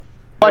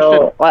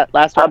So,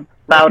 last one.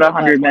 About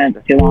 100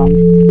 minutes too long.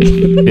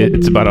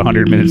 It's about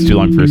 100 minutes too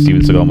long for a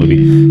Steven Seagal movie.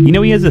 You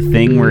know, he has a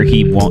thing where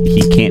he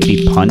can't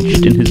be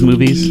punched in his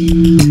movies.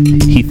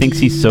 He thinks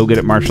he's so good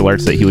at martial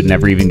arts that he would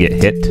never even get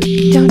hit.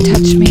 Don't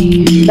touch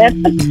me. That's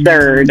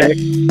absurd.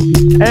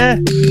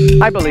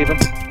 I believe him.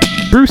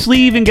 Bruce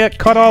Lee even got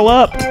cut all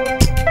up.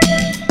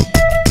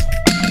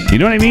 You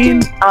know what I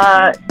mean?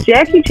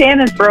 Jackie Chan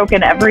has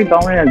broken every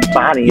bone in his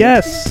body.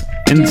 Yes.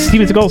 And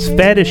Steven Seagal's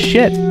fat as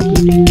shit.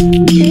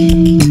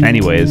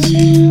 Anyways.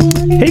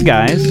 Hey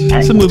guys,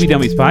 it's the Movie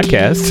Dummies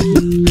podcast.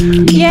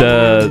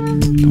 Yeah.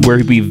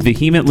 Where we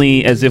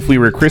vehemently, as if we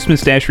were a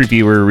Christmas Dash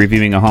reviewer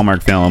reviewing a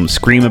Hallmark film,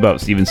 scream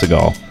about Steven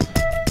Seagal.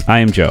 I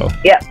am Joe.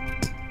 Yep.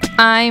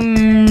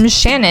 I'm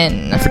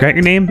Shannon. I forgot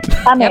your name.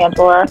 I'm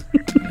Angela.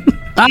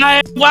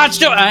 I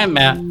watched it. I'm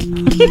Matt.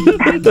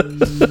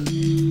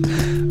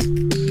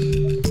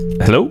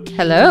 Hello?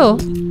 Hello.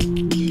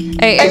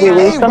 Hey, Did we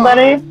lose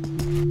somebody?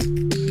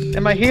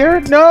 Am I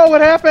here? No,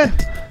 what happened?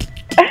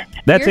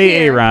 That's You're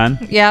here. Ron.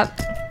 Yep.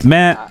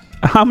 Matt,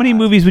 how many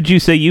movies would you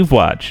say you've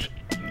watched?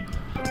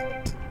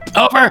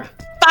 Over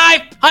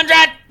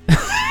 500.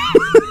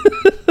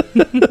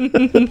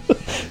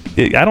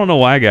 I don't know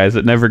why, guys.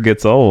 It never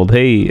gets old.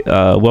 Hey,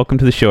 welcome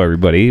to the show,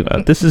 everybody.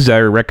 This is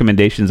our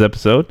recommendations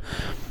episode.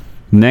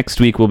 Next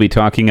week, we'll be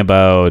talking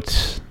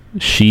about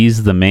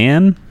She's the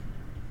Man,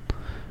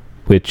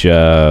 which,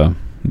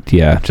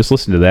 just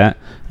listen to that.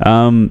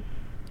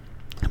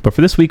 But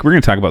for this week, we're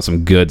going to talk about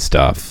some good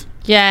stuff.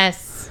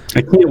 Yes.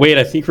 I can't wait.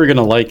 I think we're going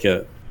to like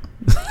it.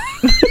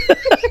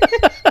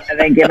 I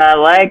think you might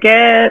like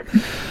it.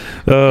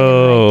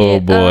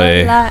 Oh,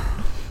 boy.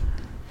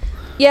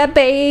 Yeah,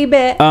 baby.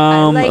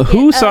 I like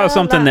Who it saw a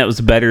something lot. that was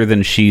better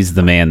than She's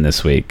the Man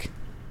this week?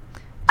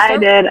 I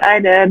did.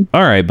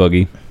 All right,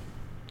 Boogie.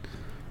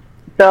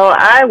 So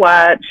I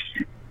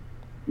watched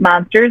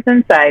Monsters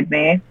Inside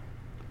Me.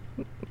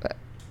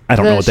 I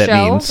don't know what that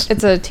show? means.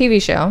 It's a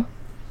TV show.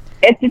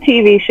 It's a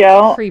TV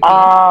show Creepy.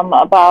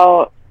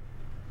 about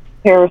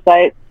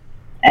parasites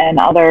and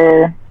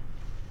other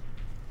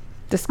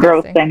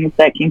gross Disgusting. things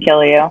that can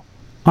kill you.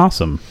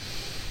 Awesome.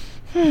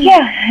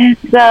 Yeah,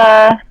 it's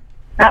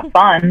not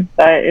fun,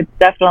 but it's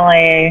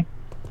definitely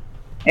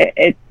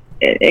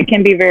it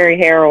can be very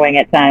harrowing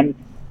at times.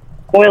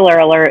 Spoiler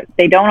alert: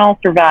 they don't all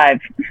survive.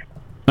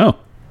 Oh.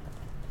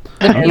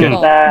 The Okay.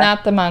 people,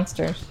 not the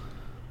monsters.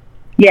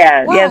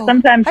 Yeah, Whoa, yeah.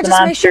 Sometimes I the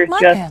just may shit monsters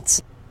my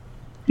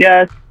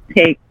just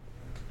pants.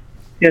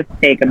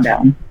 take them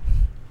down.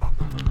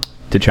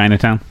 To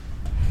Chinatown?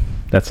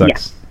 That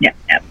sucks. Yeah.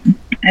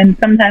 And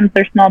sometimes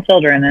they're small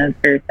children, and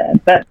it's very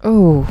sad. But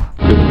Ooh.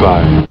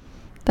 Goodbye.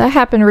 That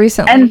happened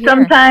recently. and here.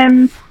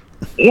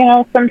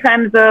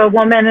 sometimes a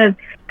woman is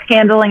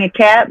handling a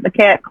cat. The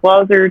cat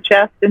claws her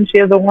chest, and she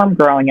has a worm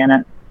growing in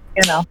it.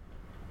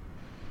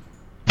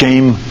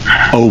 Game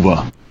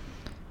over.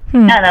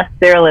 Not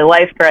necessarily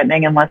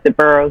life-threatening unless it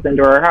burrows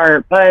into her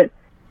heart, but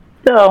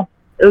still,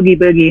 oogie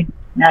boogie,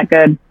 not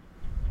good.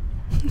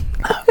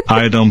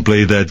 I don't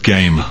play that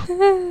game.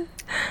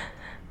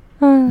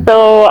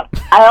 So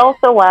I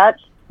also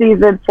watched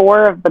season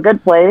 4 of The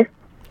Good Place,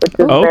 which is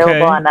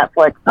available on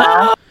Netflix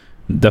now.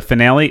 The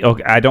finale?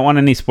 Okay, I don't want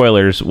any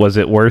spoilers. Was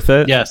it worth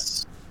it?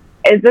 Yes.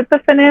 Is it the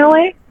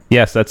finale?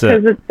 Yes, that's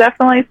Because it. it's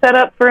definitely set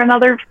up for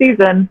another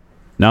season.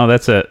 No,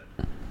 that's it.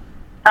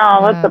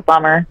 Oh, that's a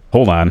bummer.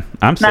 Hold on.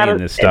 I'm saying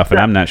this stuff, and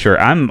I'm not sure.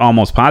 I'm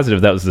almost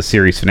positive that was the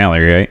series finale,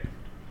 right?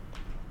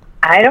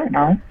 I don't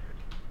know.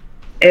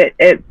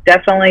 It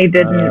definitely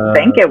didn't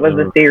think it was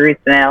a series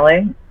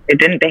finale. It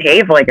didn't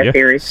behave like a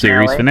series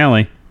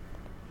finale.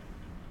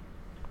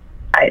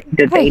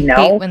 Did they hate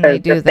know? when they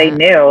 'Cause do if they that.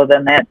 knew,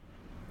 then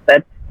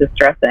that's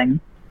distressing.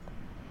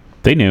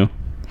 They knew.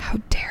 How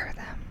dare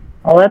them?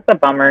 Well, that's a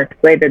bummer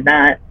because they did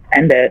not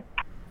end it.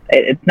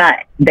 It's not.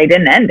 They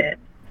didn't end it.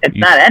 It's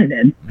not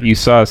ended. You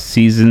saw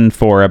season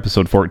 4,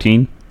 episode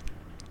 14?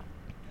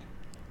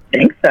 I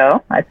think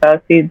so. I saw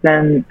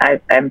season.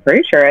 I'm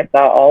pretty sure I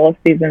saw all of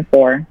season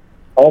 4.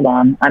 Hold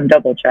on, I'm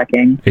double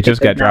checking. It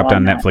just got dropped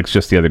on Netflix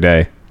just the other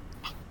day.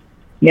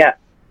 Yeah.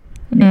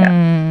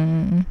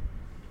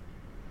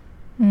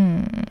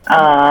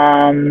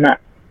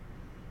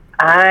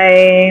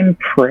 I'm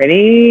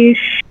pretty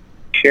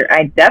sure.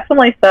 I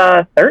definitely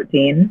saw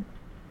 13.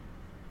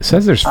 It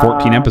says there's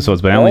 14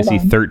 episodes, but I only see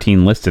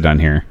 13 listed on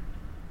here.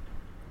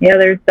 Yeah,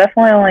 there's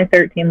definitely only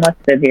 13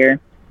 listed here.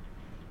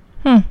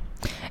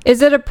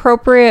 Is it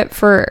appropriate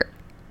for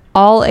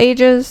all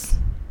ages?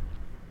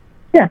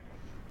 Yeah.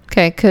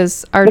 Okay,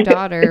 because our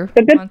daughter.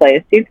 It's a good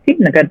place. You've seen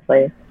The Good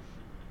Place.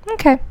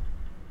 Okay.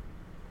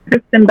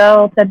 Kristen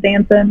Bell, Ted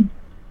Danson,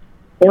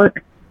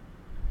 Fork.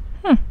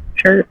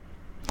 Sure.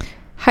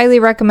 Highly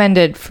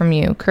recommended from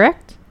you,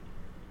 correct?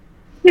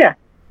 Yeah.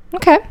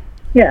 Okay.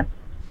 Yeah.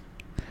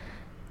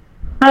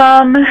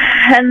 And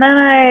then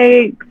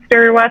I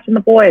started watching The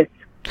Boys.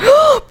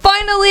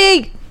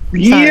 Finally!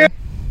 Yeah.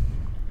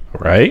 All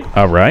right.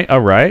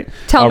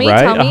 Tell me.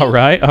 All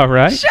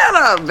right. Shut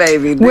up,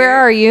 baby. Where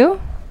are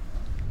you?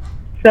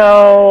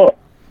 So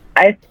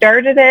I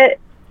started it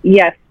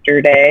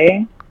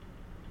yesterday.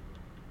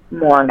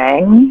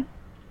 morning,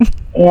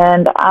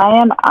 and I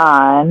am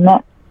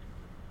on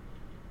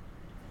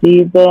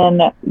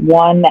season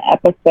 1,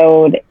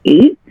 episode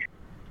 8.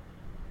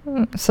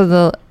 So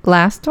the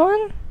last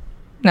one?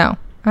 No,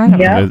 I don't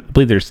Yeah. I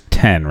believe there's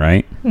 10,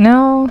 right?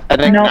 know. I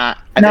think No, not.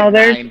 I no, think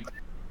there's- nine.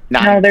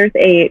 Nine. No, there's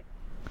 8.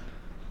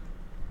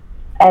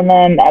 And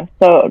then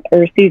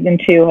season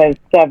 2 has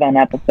 7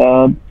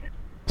 episodes.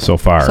 So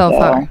far. So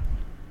far.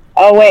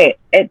 Oh wait,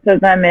 it says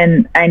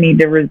I need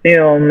to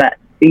resume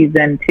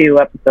season 2,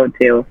 episode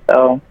 2.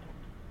 So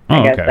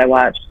I guess I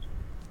watched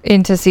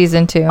Into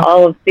season 2.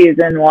 all of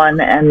season 1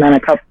 and then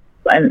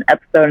an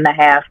episode and a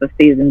half of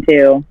season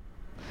 2.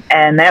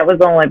 And that was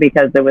only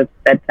because it was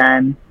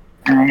bedtime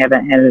and I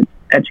haven't had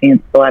a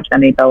chance to watch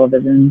any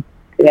television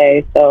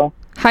today. So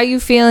How you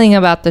feeling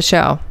about the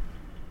show?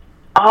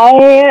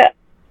 I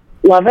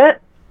love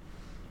it.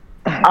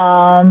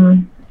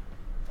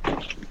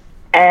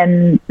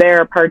 And there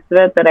are parts of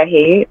it that I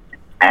hate,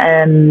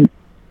 and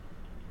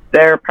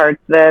there are parts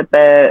of it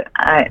that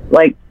I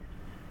like.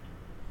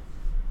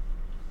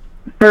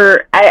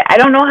 I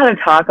don't know how to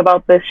talk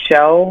about this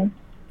show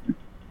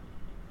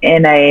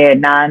in a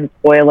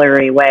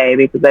non-spoilery way,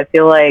 because I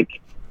feel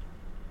like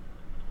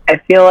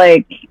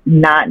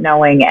not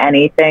knowing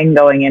anything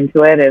going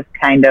into it is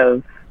kind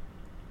of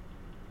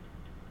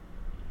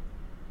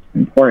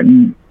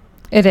important.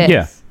 It is.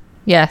 Yeah.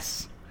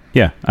 Yes.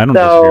 Yeah, I don't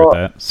So- disagree with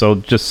that. So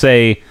just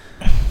say,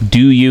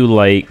 do you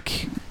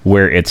like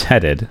where it's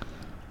headed?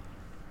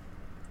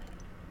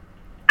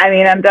 I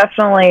mean, I'm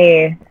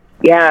definitely,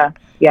 yeah.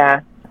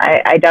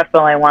 I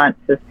definitely want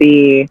to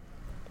see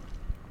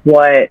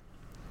what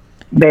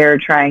they're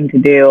trying to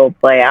do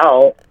play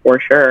out, for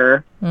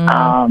sure.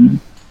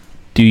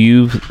 Do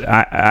you...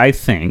 I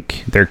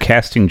think their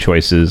casting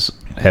choices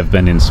have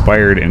been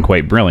inspired and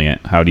quite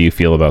brilliant. How do you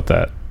feel about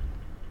that?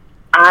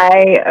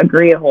 I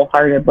agree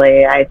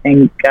wholeheartedly. I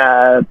think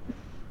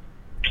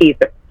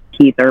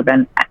Keith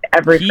Urban,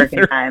 every Keith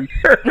freaking time.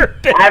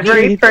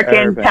 Every Keith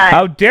freaking Urban. time.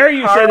 How dare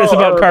you say this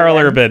Carl about Carl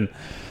Urban?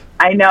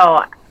 I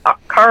know.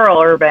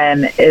 Carl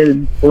Urban is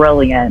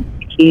brilliant.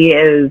 He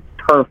is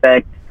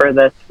perfect for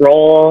this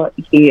role.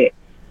 I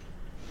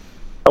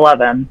love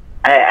him.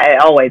 I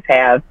always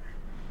have.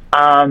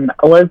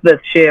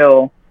 Elizabeth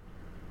Shue,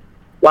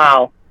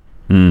 wow.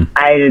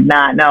 I did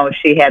not know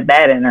she had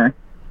that in her.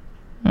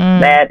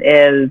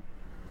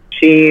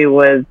 She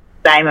was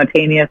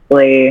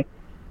simultaneously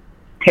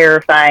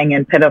terrifying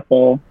and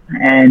pitiful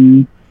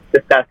and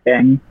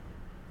disgusting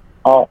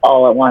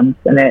all at once.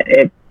 And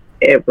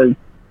it was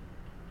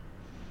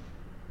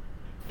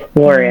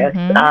glorious.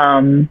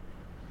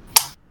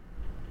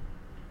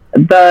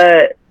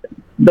 The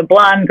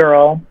blonde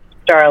girl,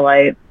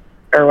 Starlight,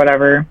 or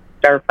whatever,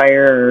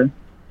 Starfire, or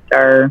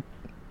Star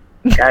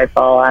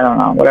Skyfall, I don't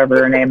know, whatever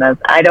her name is.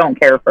 I don't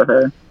care for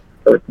her,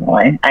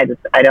 personally. I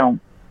don't.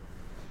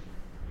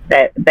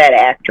 That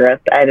actress,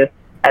 I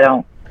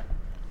don't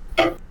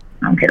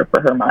care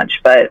for her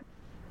much, but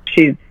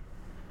she's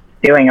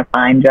doing a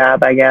fine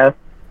job, I guess.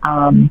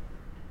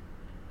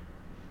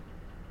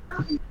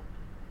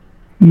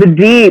 The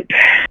Deep.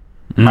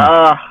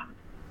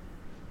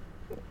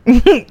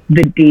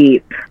 The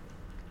Deep.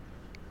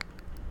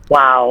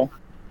 Wow.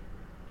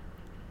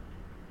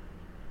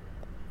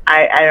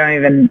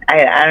 I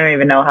don't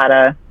even know how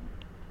to.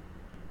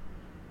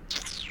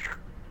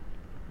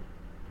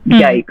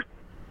 Yikes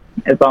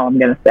is all I'm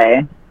gonna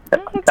say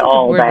to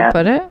all Where that. to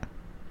put it?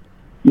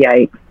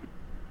 Yikes.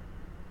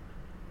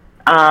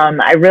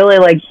 I really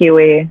like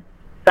Huey.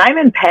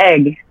 Simon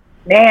Pegg,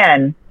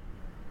 man.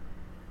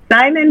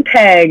 Simon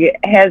Pegg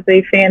has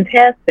a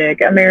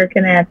fantastic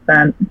American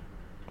accent.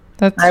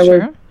 That's I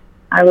true.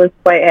 I was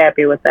quite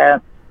happy with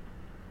that.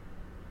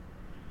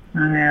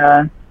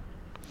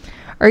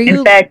 Are In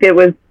you? fact, it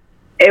was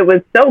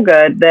so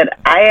good that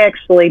I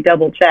actually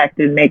double checked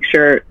and made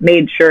sure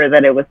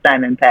that it was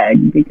Simon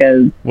Pegg,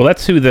 because Well,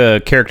 that's who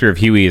the character of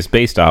Huey is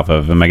based off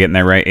of. Am I getting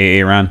that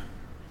right, Ron?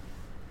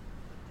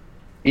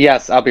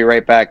 Yes, I'll be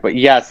right back. But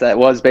yes, that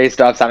was based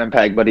off Simon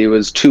Pegg, but he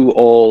was too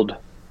old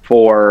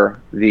for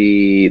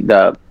the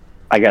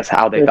I guess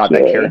how they thought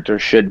that character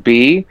should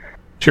be.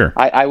 Sure.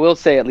 I will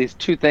say at least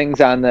two things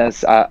on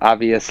this.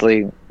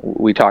 Obviously,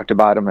 we talked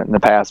about him in the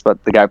past,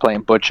 but the guy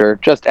playing Butcher,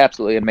 just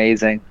absolutely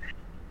amazing.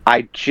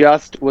 I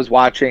just was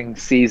watching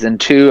season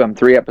 2. I'm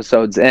 3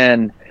 episodes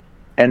in,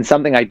 and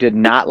something I did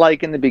not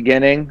like in the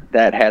beginning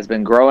that has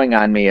been growing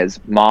on me is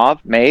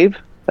Maeve.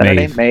 Is that her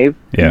name? Maeve?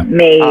 Yeah.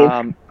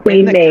 Maeve.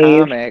 Queen in the Maeve.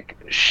 comic,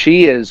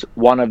 she is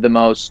one of the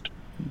most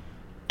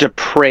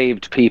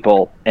depraved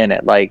people in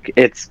it. Like,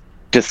 it's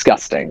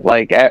disgusting.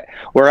 Like,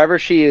 wherever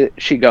she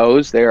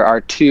goes, there are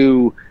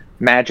 2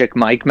 magic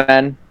Mike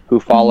men who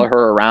follow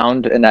her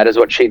around, and that is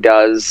what she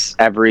does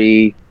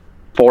every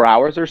 4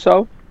 hours or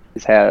so,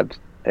 is have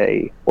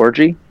a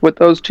orgy with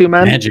those 2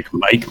 men. Magic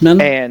Mike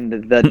Man?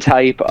 And the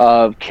type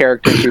of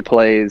character she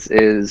plays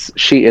is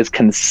she is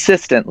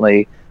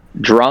consistently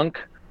drunk,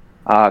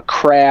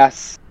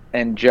 crass,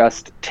 and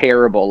just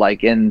terrible.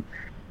 Like in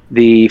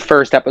the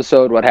first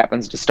episode, what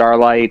happens to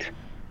Starlight,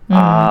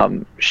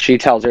 She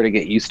tells her to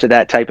get used to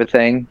that type of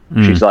thing.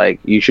 Mm. She's like,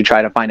 you should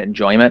try to find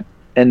enjoyment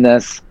in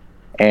this.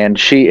 And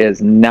she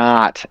is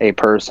not a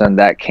person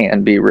that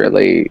can be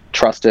really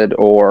trusted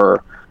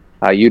or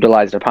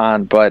utilized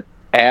upon. But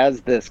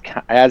as this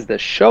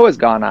show has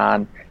gone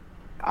on,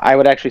 I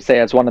would actually say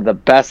it's one of the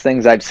best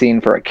things I've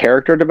seen for a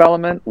character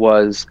development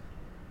was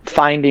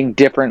finding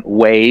different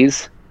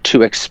ways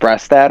to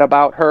express that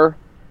about her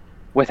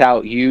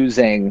without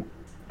using,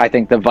 I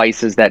think, the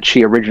vices that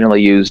she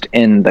originally used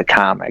in the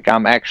comic.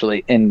 I'm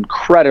actually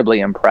incredibly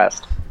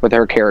impressed with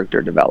her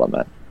character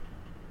development.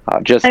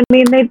 I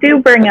mean, they do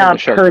bring up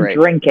her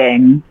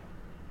drinking.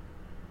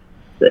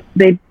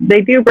 They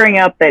do bring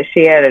up that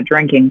she had a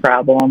drinking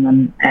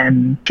problem,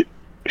 and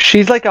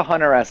she's like a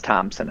Hunter S.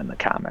 Thompson in the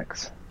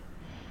comics.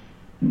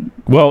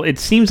 Well, it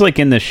seems like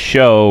in the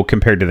show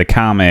compared to the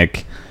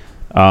comic,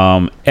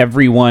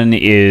 everyone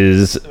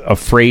is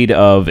afraid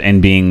of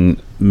and being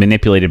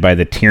manipulated by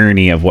the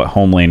tyranny of what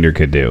Homelander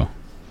could do.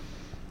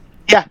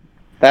 Yeah,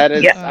 that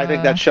is. I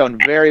think that's shown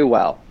very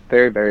well,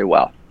 very, very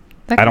well.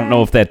 I don't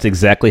know if that's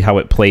exactly how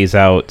it plays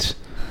out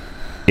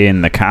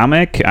in the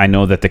comic. I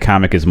know that the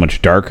comic is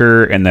much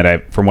darker, and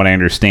that from what I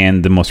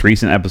understand, the most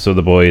recent episode of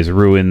The Boys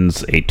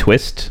ruins a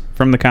twist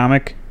from the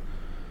comic.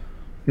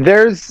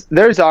 There's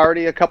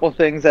already a couple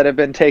things that have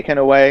been taken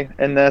away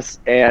in this,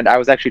 and I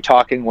was actually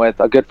talking with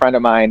a good friend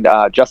of mine,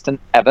 Justin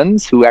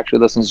Evans, who actually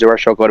listens to our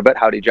show quite a bit.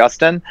 Howdy,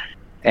 Justin,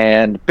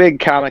 and big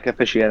comic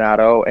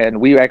aficionado,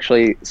 and we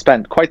actually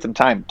spent quite some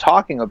time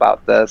talking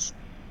about this,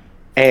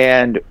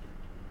 and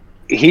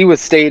he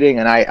was stating,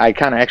 and I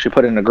kind of actually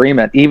put in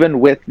agreement, even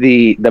with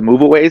the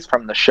move-aways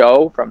from the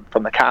show,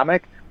 from the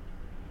comic,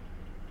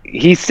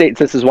 he states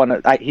this is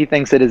he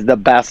thinks it is the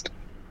best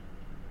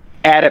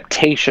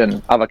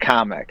adaptation of a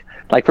comic.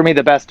 Like, for me,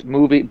 the best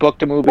book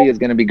to movie is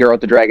going to be Girl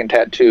with the Dragon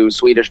Tattoo,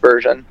 Swedish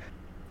version,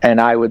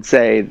 and I would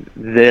say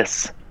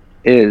this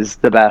is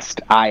the best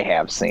I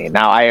have seen.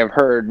 Now, I have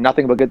heard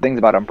nothing but good things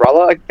about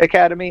Umbrella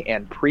Academy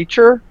and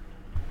Preacher,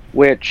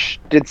 which,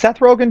 did Seth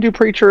Rogen do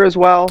Preacher as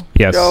well?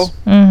 Yes. Joe?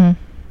 Mm-hmm.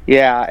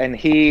 Yeah, and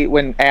he,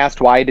 when asked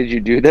why did you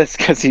do this,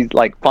 because he's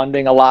like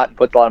funding a lot and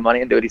puts a lot of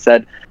money into it, he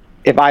said,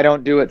 if I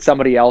don't do it,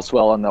 somebody else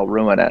will, and they'll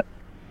ruin it.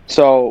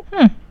 So,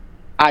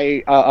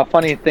 a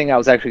funny thing I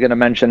was actually going to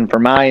mention for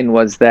mine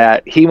was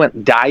that he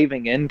went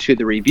diving into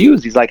the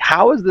reviews. He's like,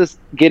 how is this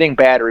getting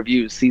bad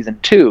reviews season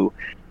 2?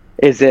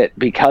 Is it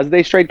because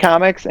they strayed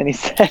comics? And he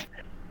said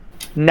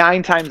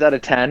 9 times out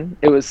of 10,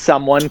 it was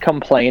someone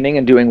complaining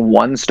and doing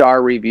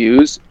 1-star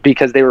reviews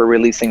because they were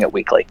releasing it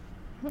weekly.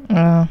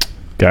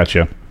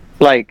 Gotcha.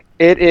 Like,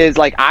 it is,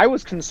 like, I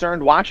was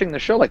concerned watching the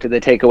show. Like, did they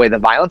take away the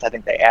violence? I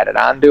think they added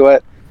on to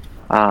it.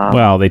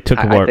 Well, they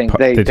took away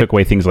they took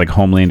away things like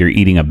Homelander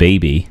eating a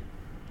baby.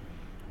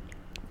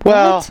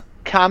 Well,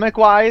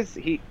 comic-wise,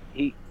 he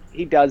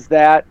does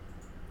that.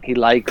 He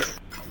likes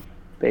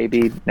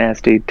baby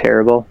nasty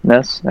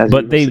terribleness.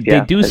 But they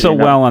do so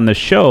well on the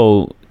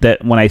show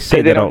that when I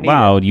say that out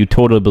loud, you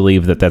totally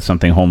believe that that's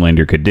something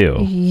Homelander could do.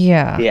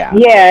 Yeah.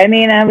 I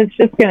mean, I was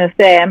just going to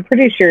say, I'm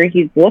pretty sure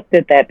he's looked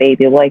at that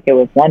baby like it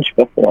was lunch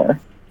before.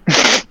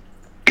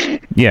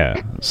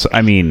 Yeah. So,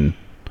 I mean,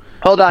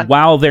 hold on.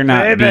 While they're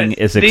not being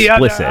as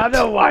explicit. The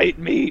other white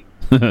meat.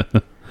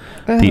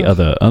 The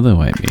other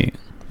white meat.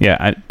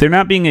 Yeah, they're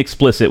not being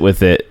explicit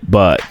with it,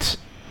 but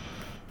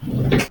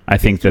I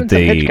think that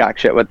Hitchcock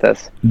shit with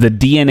this. The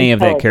DNA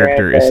of that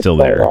character is still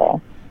there.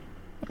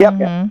 Yep.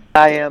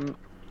 Mm-hmm.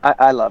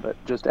 I love it.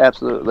 Just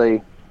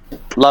absolutely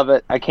love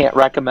it. I can't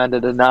recommend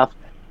it enough.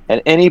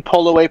 And any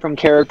pull away from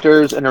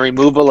characters and a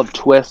removal of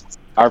twists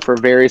are for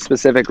very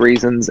specific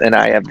reasons, and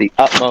I have the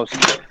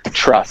utmost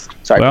trust.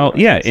 Sorry. Well,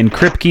 yeah, in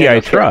Kripke, I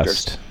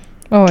trust.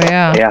 Oh,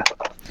 yeah. Yeah.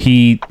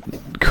 He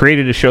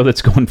created a show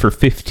that's going for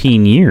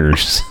 15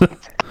 years.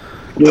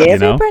 Yeah. You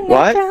know?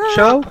 What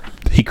show?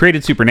 He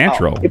created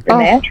Supernatural.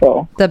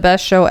 Supernatural. The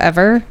best show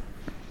ever.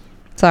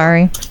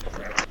 Sorry.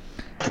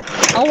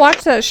 I'll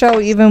watch that show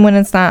even when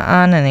it's not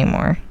on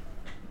anymore.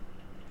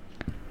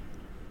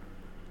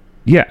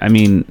 Yeah, I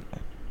mean,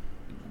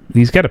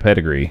 he's got a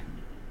pedigree.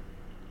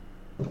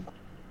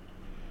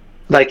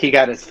 Like he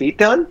got his feet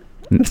done?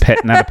 Not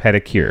a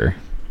pedicure.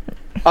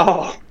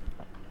 Oh.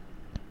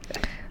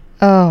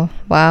 Oh,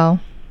 wow.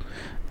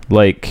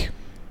 Like,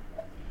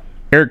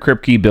 Eric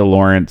Kripke, Bill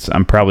Lawrence,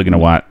 I'm probably going to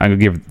watch. I'm going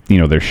to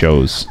give, their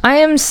shows. I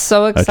am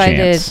so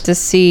excited to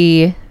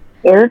see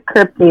Eric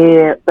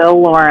Kripke,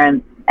 Bill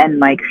Lawrence, and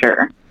Mike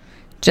Schur.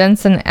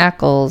 Jensen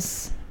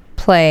Ackles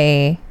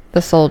play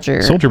the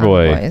Soldier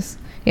Boy. Boys.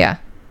 Yeah.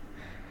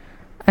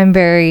 I'm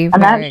very I'm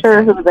not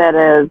sure who that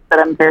is, but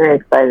I'm very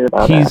excited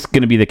about it. He's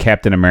going to be the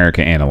Captain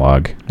America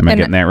analog. Am I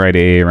getting that right,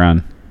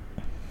 Aaron?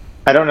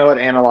 I don't know what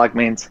analog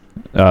means.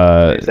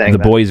 The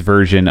boys'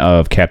 version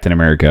of Captain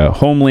America.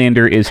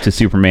 Homelander is to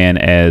Superman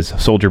as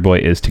Soldier Boy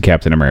is to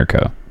Captain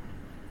America.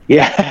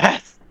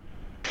 Yes.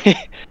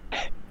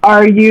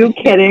 Are you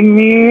kidding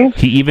me?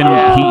 He's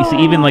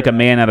even like a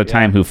man at a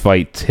time who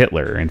fights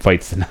Hitler and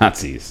fights the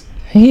Nazis.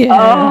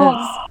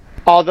 Yes.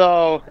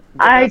 Although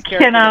I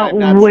cannot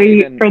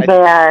wait for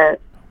that.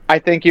 I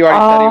think you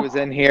already said he was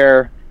in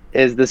here,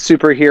 is the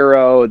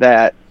superhero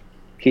that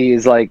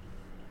he's like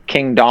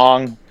King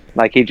Dong.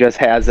 Like he just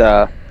has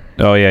a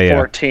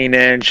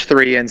 14-inch,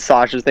 3-inch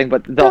sausage thing,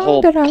 but the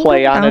whole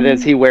play on it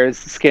is he wears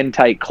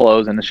skin-tight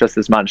clothes and it's just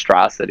this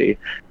monstrosity.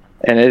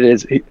 And it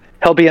is,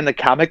 he'll be in the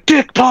comic,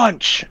 dick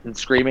punch! And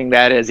screaming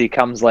that as he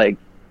comes like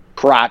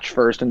crotch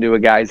first into a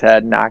guy's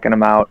head, knocking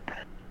him out.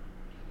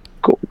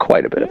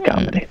 Quite a bit of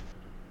comedy.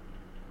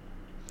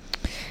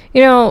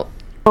 You know,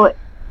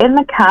 in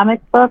the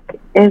comic book,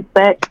 is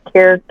that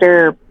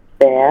character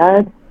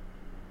bad?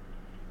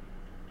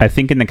 I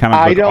think in the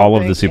comic book, all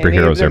of the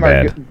superheroes are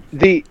bad.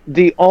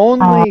 The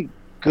only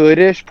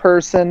goodish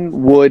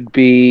person would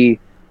be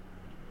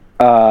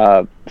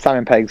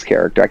Simon Pegg's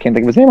character. I can't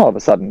think of his name all of a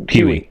sudden.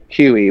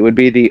 Huey would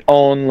be the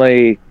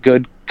only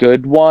good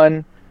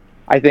one.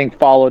 I think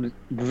followed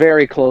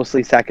very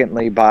closely,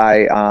 secondly,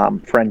 by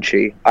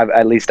Frenchie,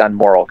 at least on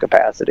moral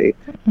capacity.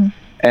 Mm-hmm.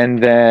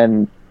 And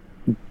then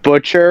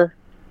Butcher,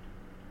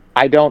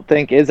 I don't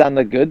think is on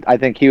the good. I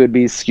think he would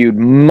be skewed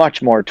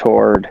much more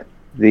toward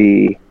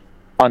the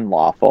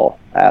unlawful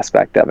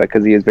aspect of it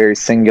because he is very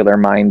singular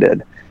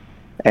minded,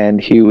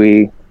 and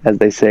Huey, as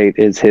they say,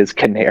 is his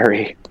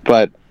canary.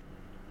 But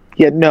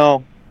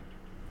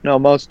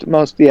most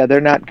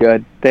they're not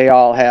good. They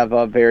all have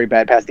a very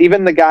bad past.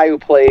 Even the guy who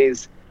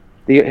plays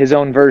his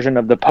own version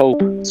of the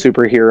Pope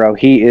superhero,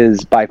 he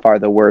is by far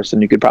the worst,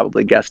 and you could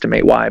probably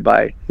guesstimate why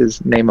by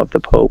his name of the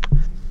Pope.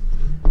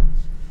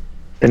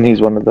 And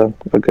he's one of the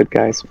good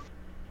guys.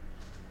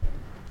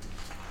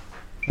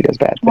 He does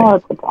bad things. Oh,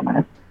 that's a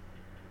bummer.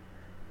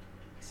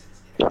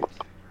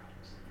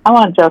 I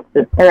want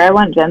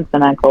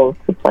Jensen Ackles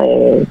to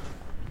play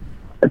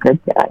a good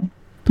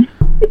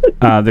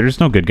guy. There's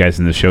no good guys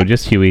in the show,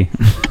 just Huey.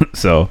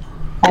 So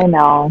I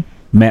know.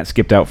 Matt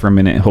skipped out for a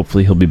minute.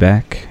 Hopefully he'll be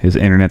back. His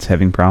internet's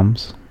having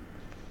problems.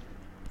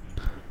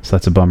 So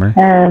that's a bummer.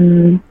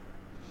 And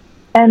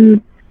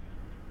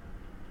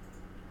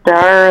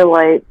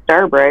Starbright,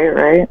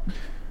 right?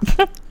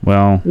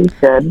 Well, you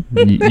should.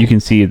 You can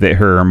see that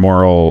her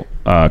moral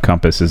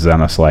compass is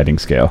on a sliding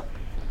scale.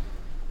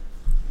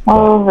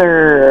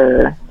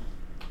 I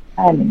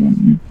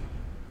mean,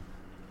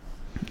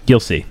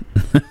 you'll see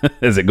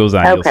as it goes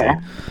on. Okay.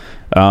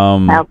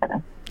 You'll see. Okay.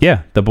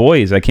 Yeah, The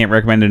Boys. I can't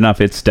recommend it enough.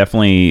 It's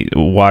definitely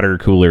a water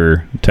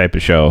cooler type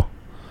of show,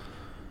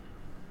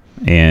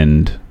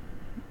 and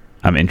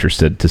I'm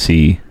interested to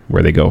see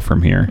where they go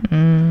from here.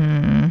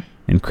 Mm-hmm.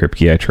 And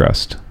Kripke, I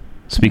trust.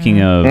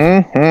 Speaking of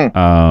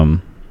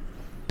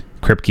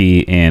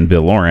Kripke and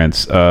Bill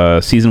Lawrence,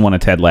 season 1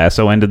 of Ted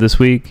Lasso ended this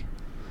week.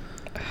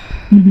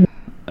 Mm-hmm.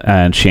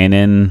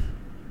 And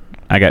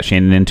I got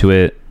Shannon into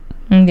it.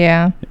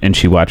 Yeah. And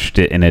she watched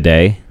it in a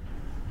day.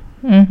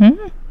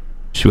 Mm-hmm.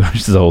 She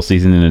watched the whole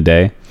season in a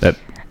day.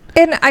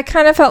 And I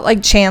kind of felt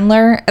like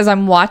Chandler as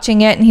I'm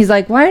watching it, and he's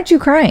like, "Why aren't you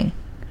crying?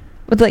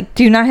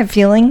 Do you not have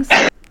feelings?"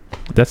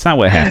 That's not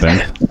what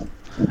happened.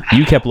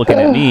 You kept looking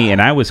at me,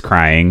 and I was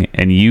crying,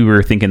 and you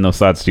were thinking those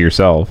thoughts to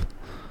yourself.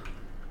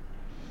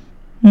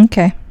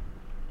 Okay.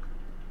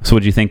 So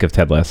what'd you think of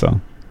Ted Lasso?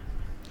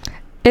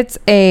 It's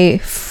a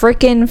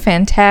freaking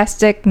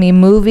fantastic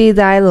movie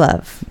that I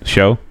love.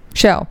 Show,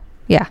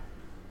 yeah.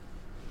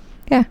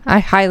 Yeah, I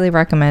highly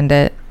recommend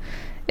it.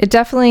 It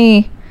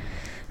definitely,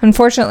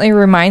 unfortunately,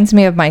 reminds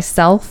me of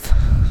myself.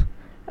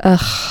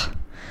 Ugh.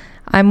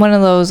 I'm one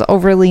of those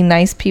overly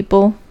nice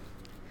people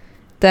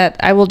that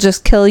I will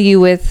just kill you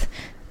with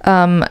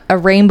a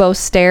rainbow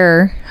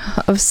stare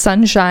of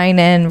sunshine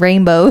and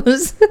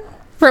rainbows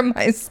from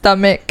my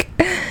stomach.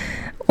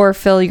 Or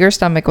fill your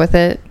stomach with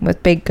it,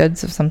 with baked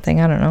goods of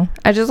something. I don't know.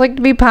 I just like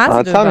to be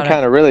positive. That sounded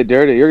kind of really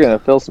dirty. You're going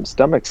to fill some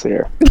stomachs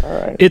here.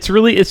 All right. It's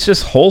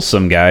just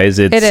wholesome, guys.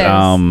 It is.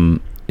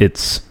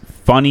 It's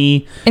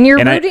funny. And you're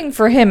rooting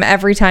for him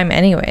every time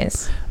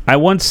anyways. I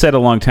once said a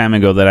long time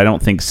ago that I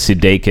don't think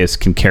Sudeikis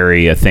can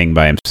carry a thing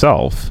by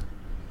himself.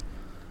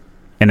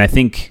 And I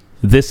think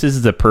this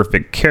is the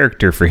perfect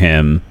character for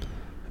him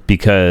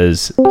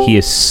because he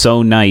is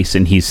so nice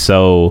and he's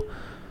so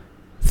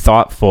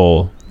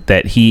thoughtful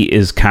that he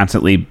is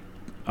constantly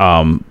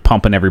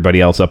pumping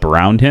everybody else up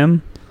around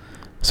him.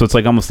 So it's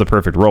like almost the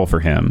perfect role for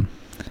him.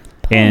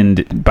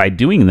 And by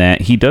doing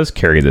that, he does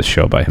carry this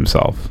show by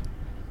himself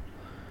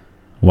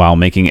while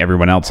making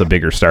everyone else a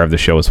bigger star of the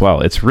show as well.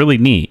 It's really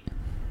neat.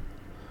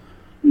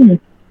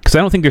 Because I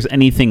don't think there's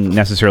anything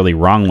necessarily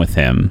wrong with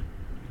him.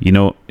 You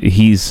know,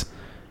 he's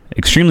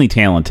extremely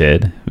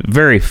talented,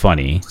 very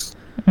funny.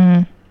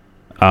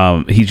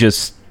 He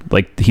just,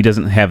 he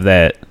doesn't have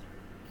that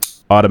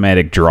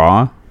automatic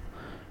draw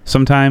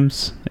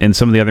sometimes in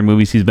some of the other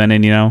movies he's been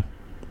in, you know.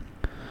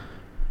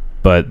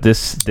 But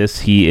this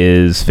he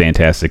is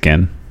fantastic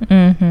in.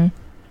 Mm-hmm.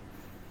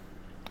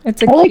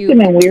 It's I liked him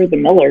in We're the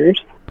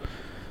Millers.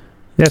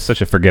 Yeah, it's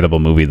such a forgettable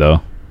movie,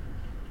 though.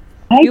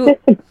 I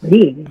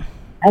disagree.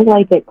 I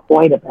like it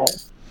quite a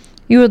bit.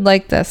 You would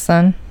like this,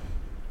 son.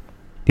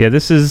 Yeah,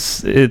 it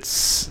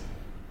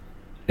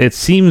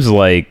seems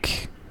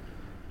like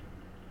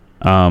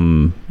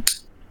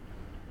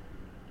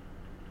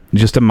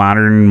just a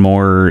modern,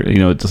 more,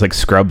 it's like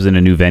Scrubs in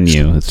a new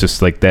venue. It's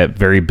just like that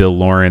very Bill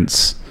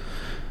Lawrence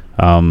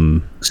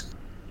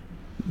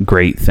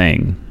great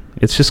thing.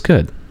 It's just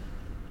good.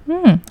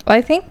 Well,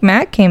 I think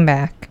Matt came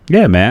back.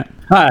 Yeah, Matt.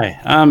 Hi,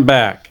 I'm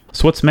back.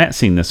 So what's Matt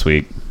seen this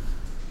week?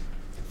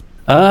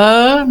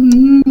 Not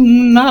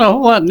a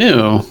whole lot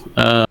new.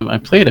 I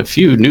played a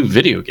few new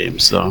video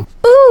games though.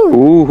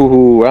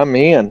 Ooh, I'm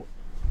in.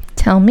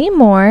 Tell me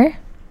more.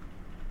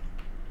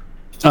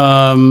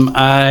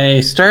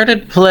 I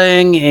started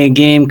playing a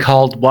game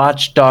called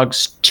Watch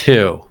Dogs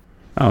 2.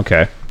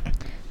 Okay.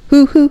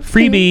 Hoo.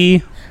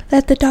 Freebie.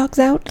 Let the dogs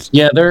out.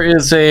 Yeah, there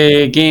is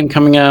a game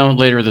coming out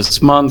later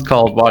this month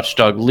called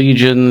Watchdog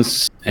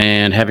Legions,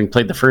 and having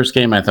played the first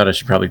game, I thought I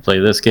should probably play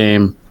this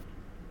game.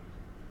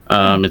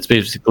 It's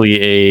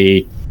basically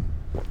a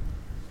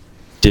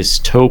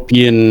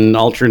dystopian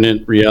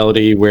alternate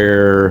reality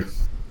where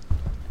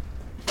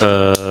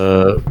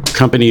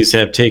companies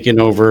have taken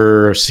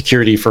over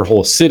security for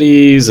whole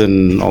cities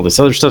and all this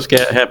other stuff's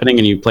happening,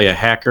 and you play a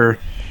hacker.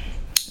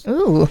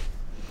 Ooh,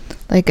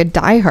 like a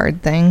Die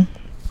Hard thing.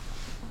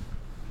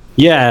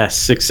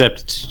 Yes,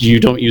 except you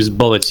don't use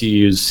bullets, you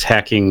use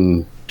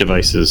hacking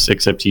devices,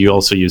 except you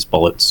also use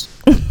bullets.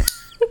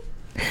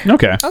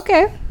 Okay.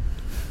 Okay.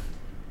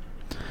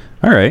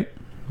 All right.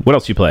 What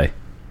else you play?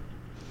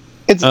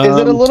 Is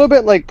it a little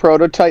bit like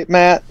Prototype,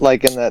 Matt?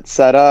 Like in that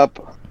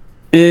setup?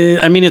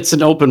 I mean, it's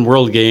an open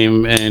world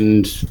game,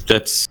 and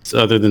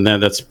other than that,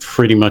 that's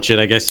pretty much it.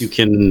 I guess you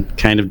can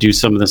kind of do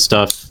some of the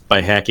stuff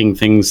by hacking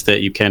things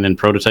that you can in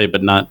Prototype,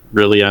 but not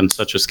really on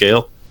such a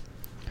scale.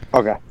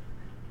 Okay.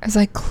 As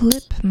I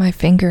clip my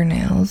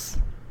fingernails.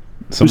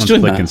 Someone's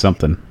doing clicking that?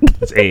 something.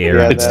 It's AA, Yeah,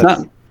 right? It's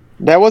not.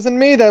 That wasn't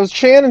me. That was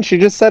Shannon. She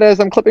just said as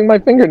I'm clipping my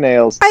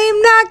fingernails. I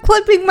am not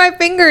clipping my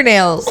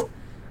fingernails.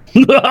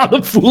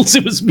 The fools,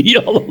 it was me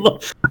all along.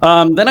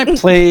 Then I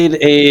played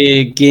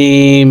a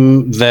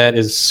game that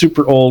is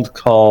super old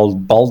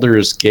called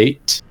Baldur's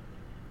Gate.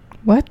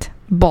 What?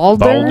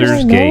 Baldur's Baldur's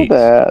I know Gate.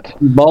 that.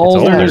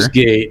 Baldur's older.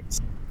 Gate.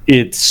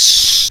 It's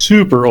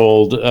super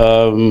old.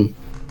 Whoa,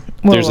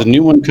 There's a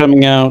new one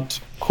coming out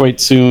quite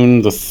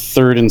soon, the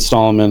third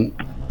installment.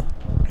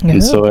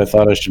 And so I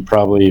thought I should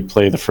probably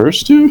play the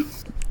first two.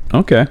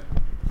 Okay.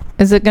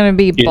 Is it going to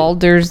be Yeah.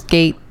 Baldur's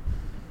Gate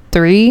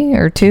 3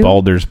 or 2?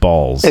 Baldur's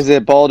balls. Is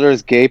it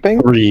Baldur's Gaping?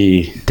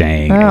 3.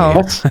 Dang. Oh. AA.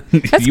 That's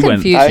You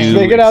went confusing. I too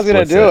figured I was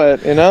going to do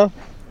explicit. it, you know?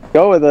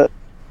 Go with it.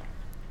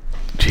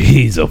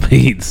 Jeez, oh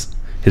Pete.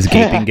 His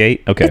gaping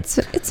gate? Okay.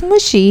 It's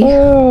mushy.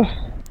 All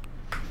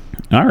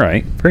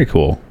right. Very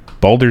cool.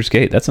 Baldur's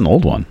Gate. That's an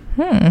old one.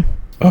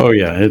 Oh,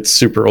 yeah, it's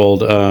super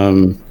old.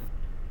 You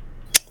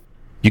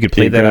could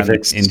play The that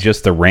graphics. in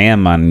just the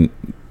RAM on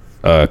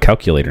a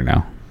calculator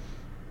now.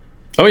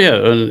 Oh,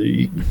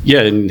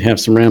 yeah, and have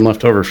some RAM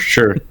left over for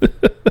sure.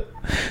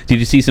 Did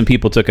you see some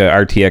people took a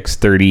RTX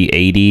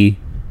 3080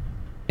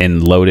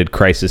 and loaded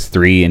Crysis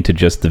 3 into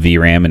just the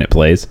VRAM and it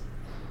plays?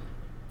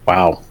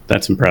 Wow,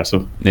 that's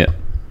impressive. Yeah.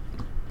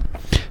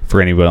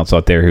 For anyone else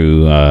out there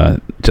who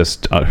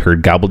just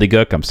heard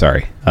gobbledygook, I'm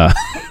sorry.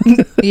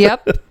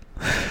 Yep.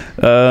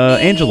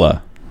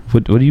 Angela,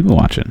 what are you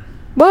watching?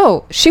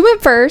 Whoa, she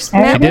went first.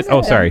 Matt She did. wasn't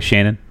Oh, done. sorry,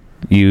 Shannon.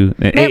 You.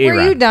 Matt, AA were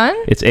you Ron. done?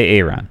 It's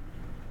AA Ron.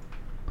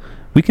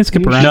 We can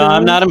skip around. No,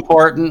 I'm not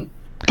important.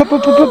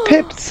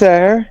 Pip,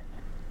 sir.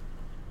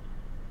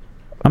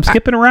 I'm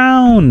skipping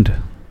around.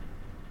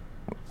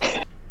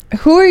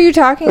 Who are you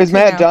talking Is to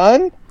Matt now?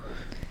 done?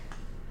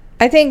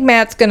 I think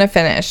Matt's going to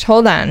finish.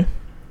 Hold on.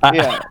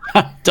 Yeah.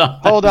 I'm done.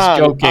 Hold I'm just on.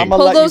 joking. I'm a-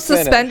 Pull let you those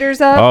finish.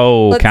 suspenders up.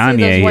 Oh, Let's Kanye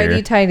see those here.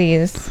 whitey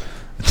tighties.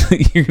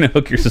 You're gonna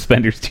hook your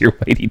suspenders to your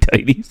whitey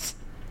tighties.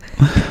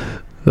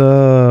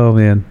 Oh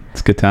man,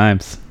 it's good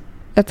times.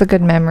 That's a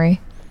good memory.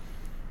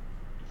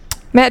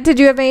 Matt, did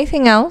you have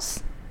anything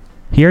else?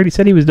 He already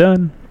said he was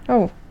done.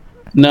 Oh.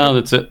 No,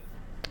 that's it.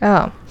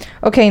 Oh.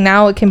 Okay,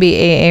 now it can be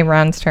AA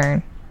Ron's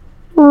turn.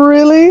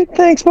 Really?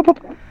 Thanks,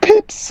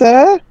 Pip,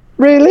 sir.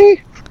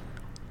 Really?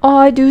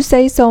 I do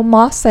say so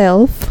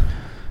myself.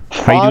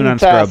 How you doing on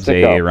Scrubs, AA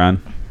Fantastico.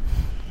 Ron?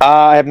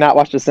 I have not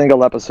watched a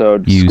single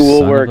episode. You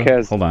Schoolwork son of a-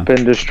 has Hold on.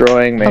 been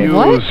destroying me.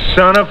 What?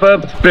 Son of a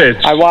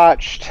bitch. I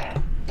watched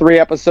 3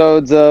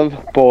 episodes of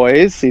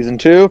Boys, season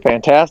 2.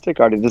 Fantastic.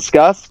 Already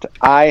discussed.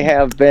 I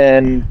have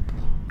been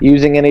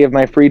using any of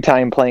my free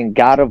time playing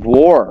God of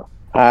War.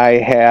 I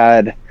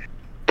had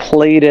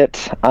played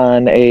it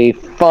on a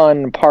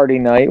fun party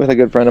night with a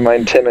good friend of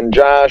mine, Tim and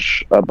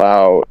Josh,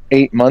 about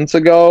 8 months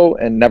ago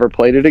and never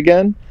played it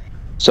again.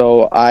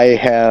 So I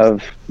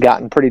have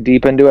gotten pretty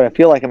deep into it. I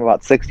feel like I'm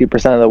about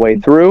 60% of the way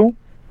through.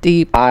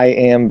 Deep. I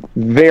am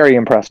very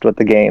impressed with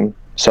the game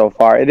so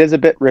far. It is a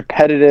bit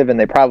repetitive, and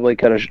they probably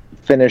could have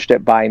finished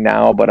it by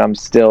now, but I'm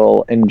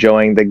still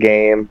enjoying the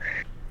game,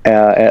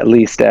 at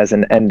least as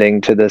an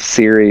ending to this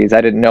series. I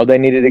didn't know they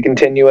needed to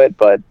continue it,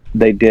 but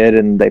they did,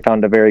 and they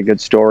found a very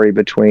good story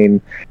between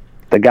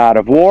the God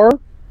of War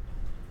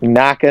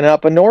knocking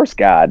up a Norse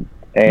god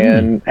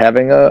and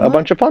having a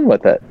bunch of fun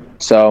with it.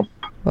 So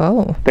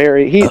Whoa.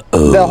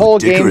 the whole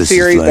game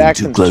series back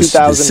since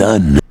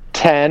 2010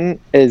 10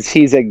 is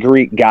he's a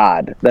Greek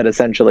god that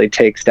essentially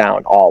takes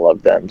down all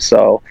of them.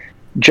 So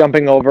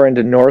jumping over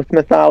into Norse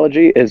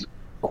mythology is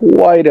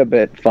quite a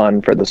bit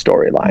fun for the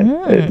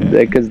storyline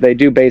because they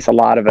do base a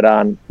lot of it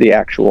on the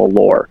actual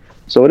lore.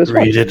 So it is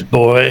fun. Read it,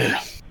 boy.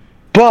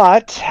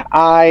 But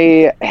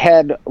I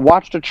had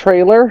watched a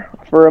trailer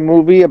for a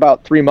movie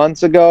about 3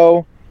 months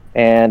ago,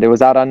 and it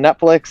was out on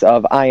Netflix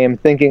of I'm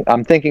Thinking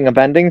of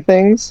Ending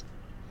Things.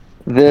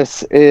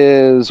 This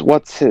is,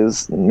 what's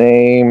his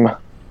name?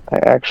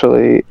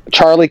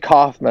 Charlie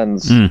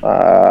Kaufman's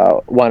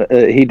one.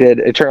 He did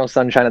Eternal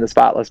Sunshine of the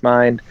Spotless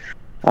Mind.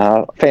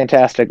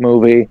 Fantastic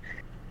movie.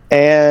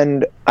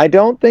 And I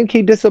don't think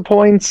he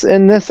disappoints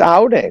in this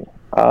outing.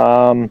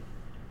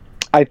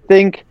 I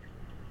think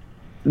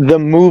the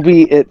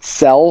movie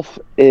itself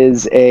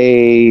is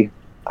I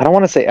don't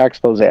want to say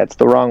expose, it's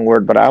the wrong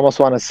word, but I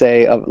almost want to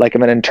say of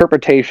an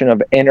interpretation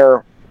of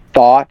inner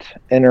thought,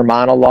 inner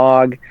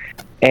monologue,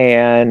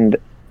 and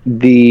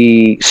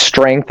the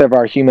strength of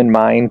our human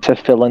mind to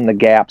fill in the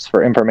gaps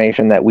for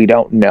information that we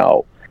don't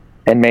know,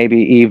 and maybe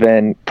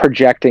even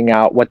projecting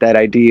out what that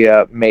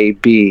idea may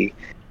be.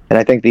 And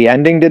I think the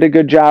ending did a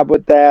good job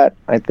with that.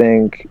 I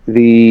think is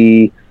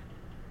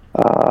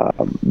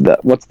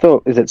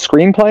it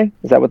screenplay?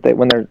 Is that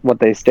what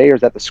they say, or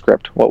is that the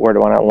script? What word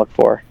do I want to look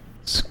for?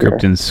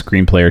 Script and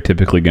screenplay are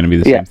typically going to be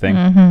the same thing.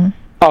 Mm-hmm.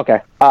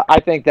 Okay. I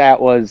think that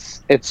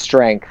was its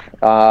strength.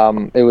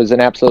 It was an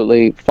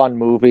absolutely fun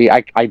movie.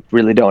 I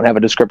really don't have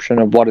a description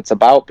of what it's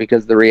about,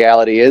 because the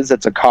reality is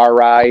it's a car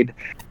ride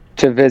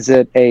to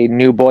visit a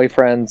new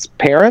boyfriend's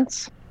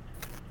parents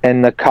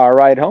and the car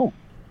ride home.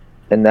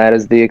 And that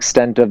is the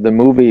extent of the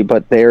movie,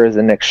 but there is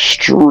an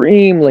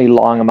extremely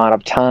long amount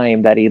of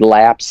time that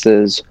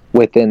elapses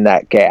within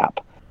that gap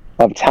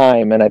of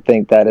time, and I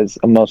think that is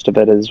most of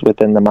it is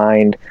within the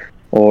mind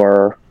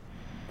or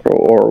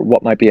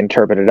what might be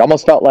interpreted. It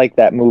almost felt like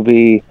that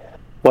movie,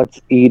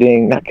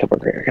 not Kipper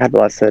Greer, God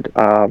bless it,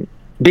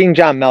 Being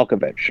John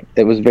Malkovich.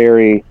 It was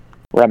very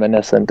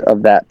reminiscent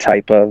of that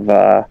type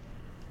of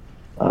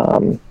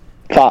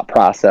thought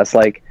process,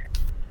 like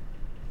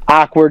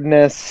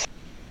awkwardness,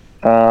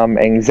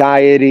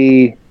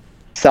 anxiety,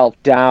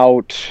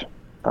 self-doubt,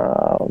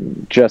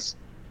 just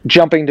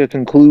jumping to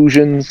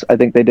conclusions. I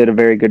think they did a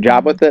very good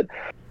job with it.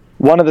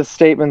 One of the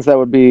statements that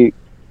would be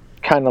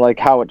kind of like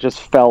how it just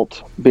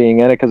felt being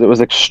in it, because it was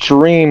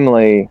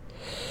extremely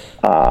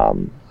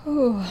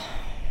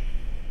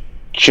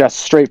just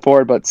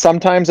straightforward, but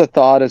sometimes a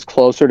thought is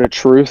closer to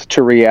truth,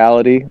 to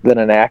reality, than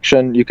an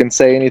action. You can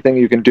say anything,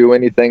 you can do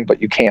anything,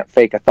 but you can't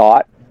fake a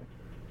thought.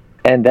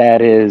 And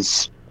that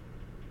is,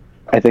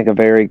 I think, a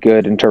very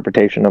good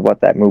interpretation of what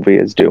that movie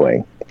is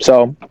doing.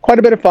 So quite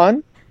a bit of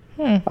fun.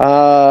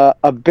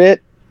 A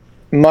bit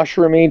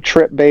mushroomy,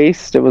 trip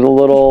based. It was a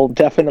little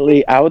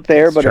definitely out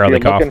there, It's but Charlie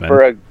if you're looking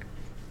Kaufman.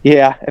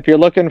 if you're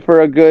looking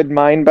for a good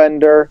mind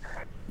bender,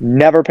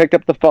 never picked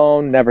up the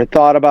phone, never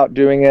thought about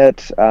doing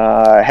it.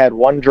 Had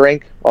one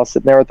drink while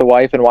sitting there with the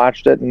wife and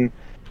watched it, and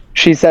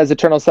she says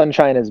Eternal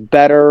Sunshine is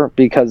better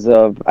because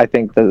of, I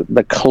think,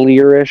 the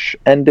clearish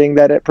ending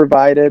that it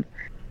provided.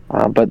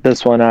 But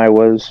this one I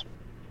was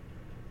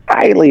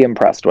highly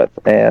impressed with,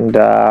 and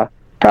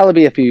probably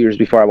be a few years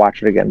before I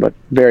watch it again, but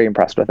very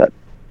impressed with it.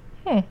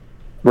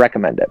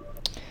 Recommend it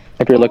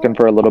if you're looking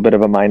for a little bit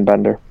of a mind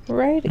bender.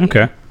 Right.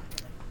 Okay.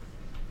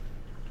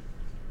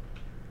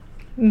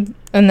 And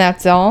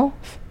that's all?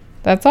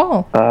 That's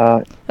all.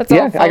 That's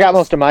Yeah, all, I got folks.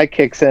 most of my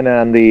kicks in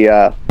on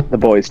the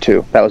Boys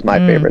too. That was my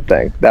favorite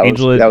thing. That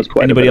Angela, was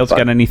quite. anybody a bit else of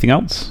fun. got anything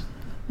else?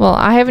 Well,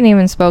 I haven't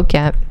even spoke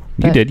yet.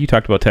 You but did. You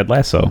talked about Ted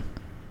Lasso.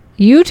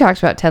 You talked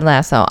about Ted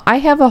Lasso. I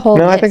have a whole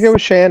No, list. I think it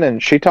was Shannon.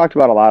 She talked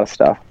about a lot of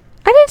stuff.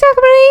 I didn't talk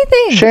about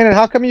anything. Shannon,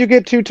 how come you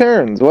get 2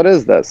 turns? What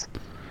is this?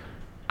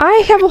 I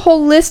have a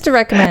whole list to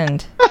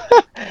recommend.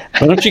 Why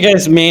don't you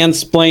guys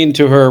mansplain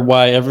to her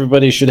why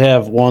everybody should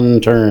have one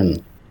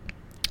turn?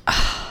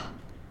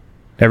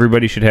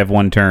 Everybody should have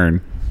one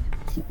turn.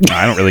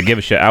 I don't really give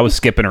a shit. I was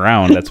skipping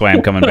around. That's why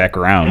I'm coming back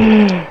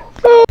around.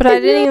 But I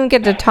didn't even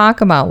get to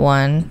talk about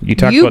one. You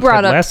talked about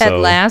brought Ted up Ted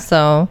Lasso.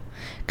 Lasso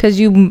because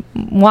you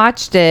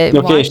watched it.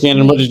 Okay, watched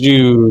Shannon, me. what did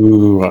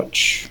you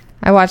watch?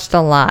 I watched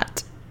a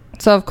lot.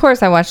 So, of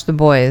course, I watched The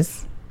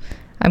Boys.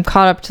 I'm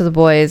caught up to The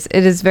Boys.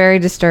 It is very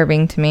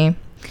disturbing to me.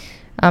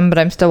 But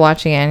I'm still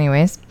watching it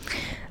anyways.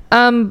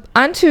 On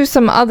to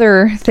some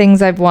other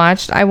things I've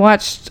watched. I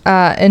watched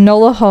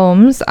Enola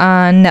Holmes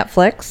on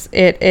Netflix.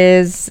 It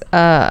is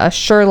a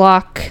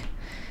Sherlock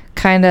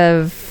kind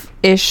of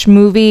ish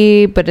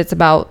movie, but it's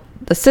about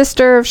the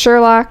sister of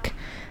Sherlock.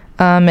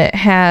 It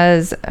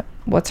has,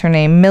 what's her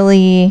name?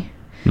 Millie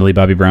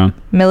Bobby Brown.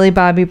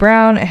 Bobby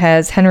Brown. It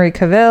has Henry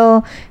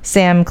Cavill,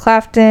 Sam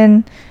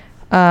Claflin.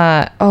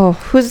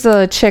 Who's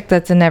the chick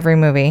that's in every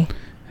movie?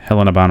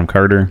 Helena Bonham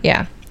Carter.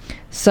 Yeah.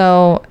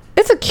 So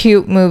it's a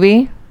cute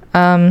movie.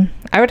 I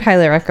would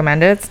highly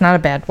recommend it. It's not a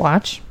bad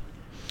watch.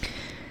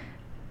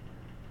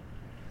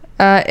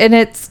 And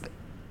it's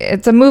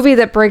a movie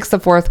that breaks the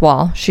fourth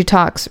wall. She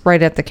talks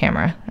right at the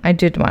camera. I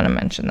did want to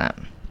mention that.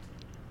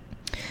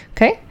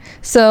 Okay.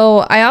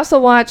 So I also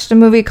watched a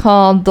movie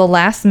called The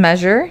Last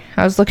Measure.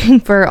 I was looking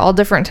for all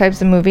different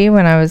types of movie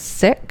when I was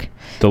sick.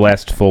 The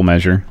Last Full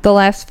Measure. The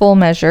Last Full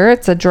Measure.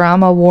 It's a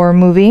drama war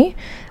movie.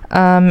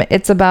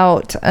 It's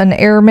about an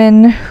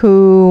airman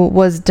who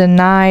was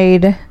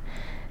denied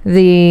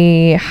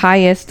the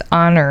highest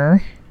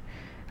honor,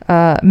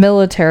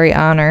 military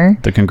honor.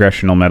 The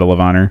Congressional Medal of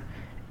Honor.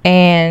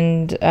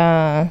 And,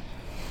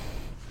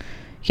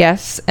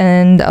 yes,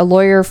 and a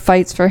lawyer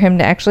fights for him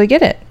to actually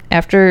get it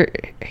after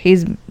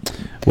he's...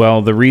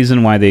 Well, the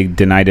reason why they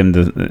denied him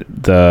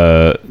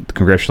the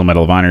Congressional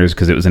Medal of Honor is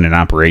because it was in an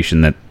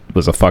operation that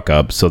was a fuck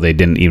up, so they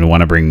didn't even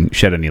want to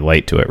shed any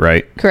light to it,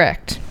 right?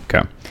 Correct.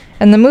 Okay.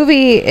 And the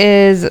movie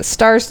is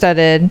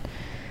star-studded.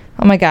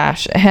 Oh my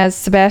gosh. It has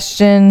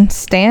Sebastian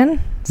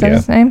Stan? Is that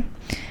his name?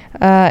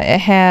 It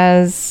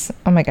has,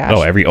 oh my gosh.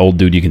 Oh, every old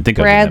dude you can think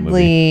of in that movie.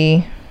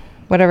 Bradley,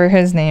 whatever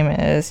his name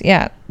is.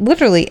 Yeah,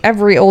 literally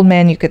every old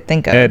man you could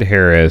think of. Ed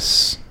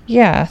Harris.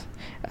 Yeah.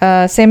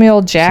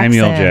 Samuel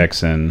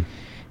Jackson.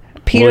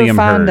 Peter William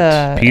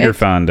Fonda. Hurt. Peter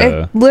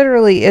Fonda. It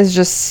literally is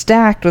just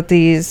stacked with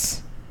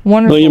these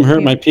wonderful William Hurt,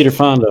 people. my Peter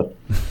Fonda.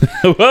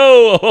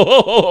 Whoa!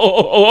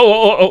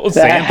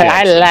 Sam I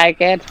Jackson.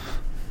 like it.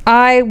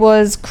 I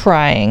was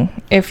crying.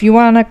 If you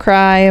want to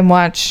cry and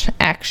watch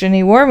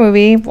action-y war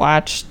movie,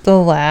 watch The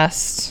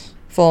Last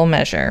Full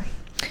Measure.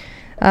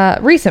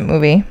 Recent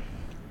movie.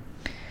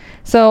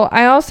 So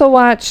I also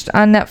watched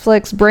on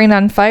Netflix Brain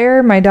on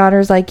Fire. My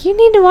daughter's like, you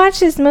need to watch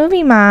this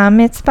movie, Mom.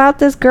 It's about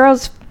this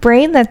girl's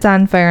brain that's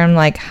on fire. I'm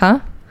like, huh?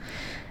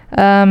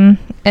 And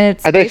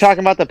it's Are they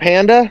talking about the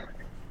panda?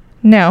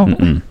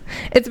 No.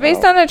 It's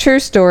based on a true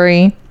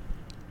story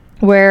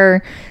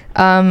where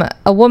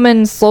a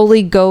woman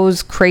slowly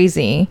goes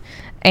crazy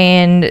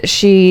and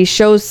she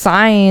shows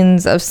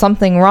signs of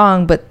something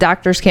wrong, but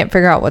doctors can't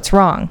figure out what's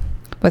wrong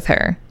with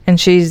her. And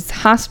she's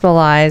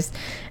hospitalized,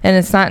 and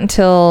it's not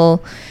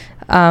until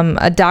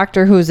a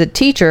doctor who's a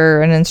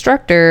teacher, an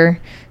instructor,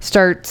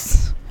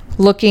 starts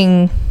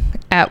looking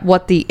at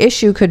what the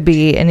issue could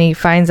be, and he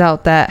finds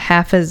out that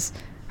half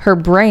her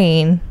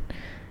brain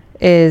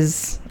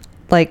is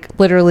like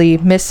literally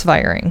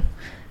misfiring.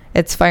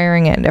 It's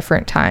firing at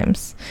different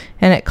times,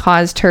 and it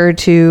caused her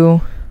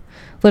to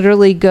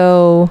literally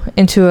go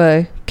into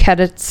a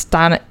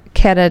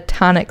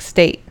catatonic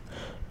state.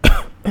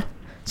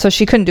 So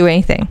she couldn't do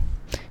anything.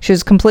 She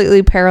was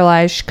completely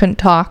paralyzed. She couldn't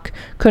talk,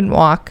 couldn't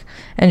walk,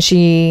 and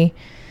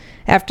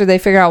after they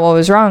figured out what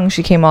was wrong,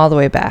 she came all the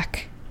way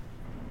back.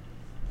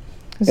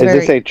 Is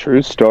this a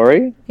true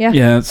story? Yeah.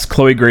 Yeah, it's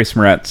Chloe Grace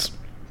Moretz.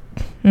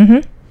 Mm-hmm.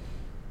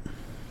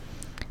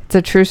 It's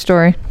a true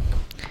story.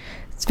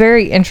 It's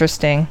very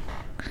interesting.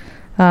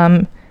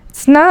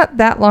 It's not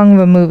that long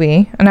of a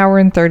movie, an hour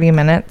and 30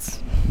 minutes.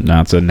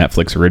 No, it's a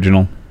Netflix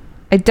original.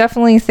 I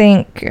definitely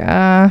think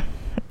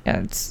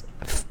it's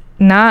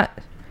not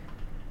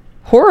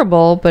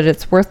horrible, but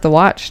it's worth the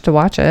watch to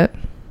watch it.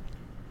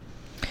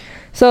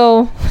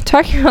 So,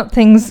 talking about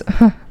things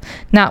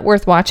not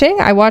worth watching,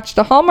 I watched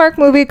a Hallmark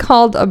movie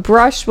called A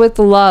Brush with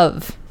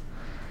Love.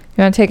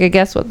 You want to take a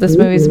guess what this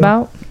movie's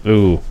about?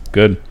 Ooh,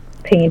 good.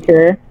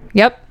 Painter.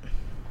 Yep,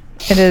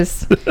 it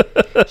is.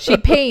 She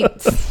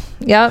paints.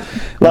 Yep.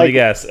 Let me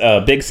guess.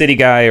 A big city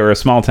guy or a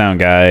small town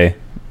guy?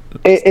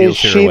 Is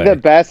she the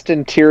best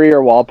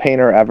interior wall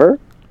painter ever?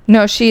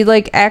 No, she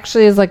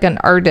actually is like an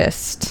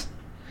artist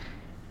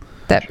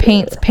that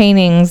paints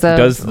paintings of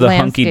Does the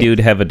hunky landscape. dude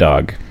have a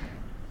dog?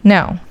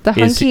 No, the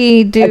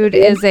hunky dude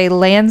is a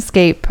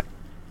landscape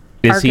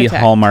Is he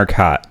architect. Hallmark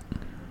hot?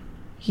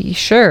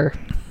 Sure.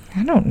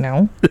 I don't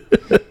know.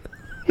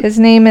 His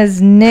name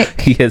is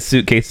Nick. He has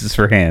suitcases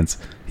for hands.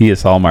 He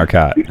is Hallmark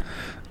hot.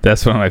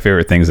 That's one of my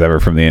favorite things ever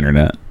from the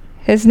internet.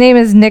 His name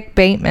is Nick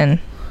Bateman.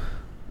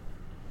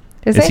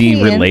 Is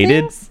he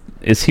related?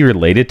 Is he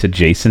related to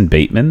Jason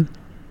Bateman?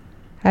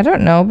 I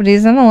don't know, but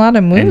he's in a lot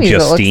of movies. And it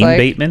looks Justine like.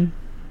 Bateman?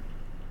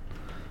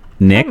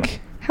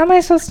 Nick? How am I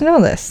supposed to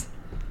know this?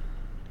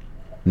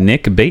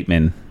 Nick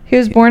Bateman. He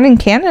was born in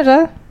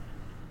Canada.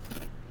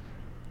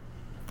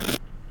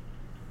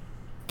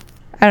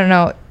 I don't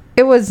know.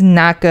 It was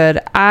not good.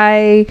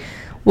 I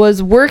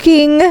was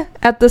working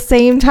at the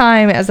same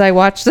time as I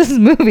watched this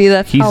movie.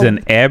 He's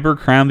an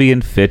Abercrombie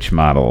and Fitch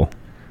model.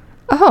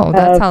 Oh,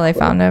 that's how they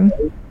found him.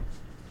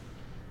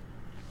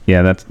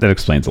 Yeah, that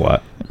explains a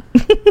lot.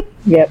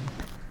 Yep.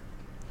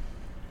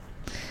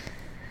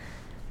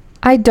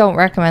 I don't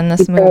recommend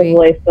this movie.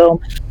 Probably film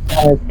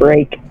on his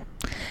break.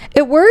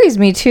 It worries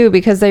me too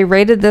because they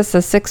rated this a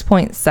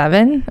 6.7,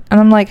 and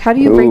I'm like, how do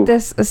you rate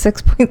this a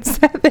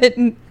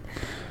 6.7?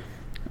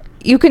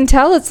 You can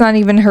tell it's not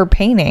even her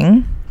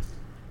painting.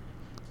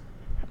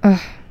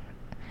 Ugh.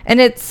 And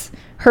it's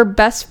her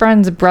best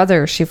friend's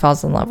brother she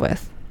falls in love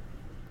with.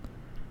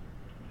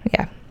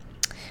 Yeah.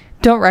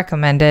 Don't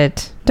recommend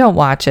it. Don't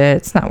watch it.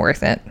 It's not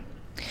worth it.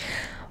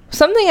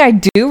 Something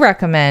I do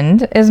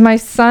recommend is my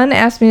son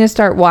asked me to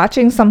start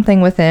watching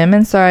something with him,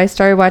 and so I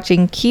started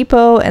watching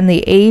Kipo and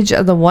the Age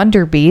of the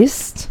Wonder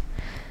Beast.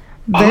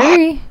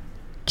 Very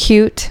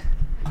cute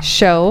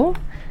show.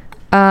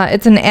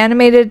 It's an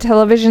animated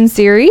television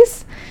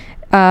series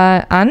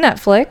on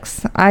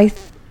Netflix. I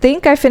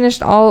think I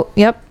finished all.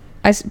 Yep,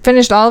 I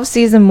finished all of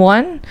season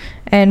 1,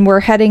 and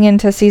we're heading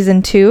into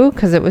season 2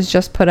 because it was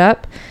just put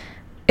up.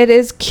 It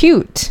is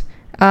cute.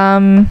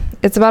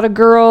 It's about a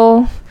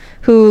girl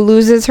who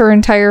loses her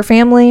entire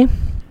family,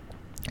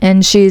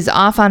 and she's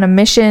off on a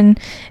mission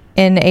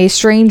in a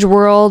strange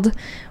world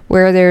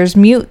where there's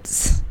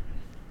mutes,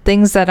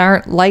 things that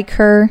aren't like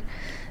her,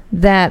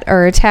 that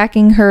are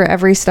attacking her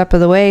every step of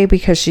the way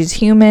because she's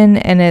human,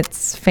 and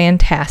it's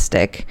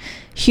fantastic.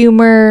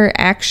 Humor,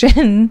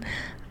 action,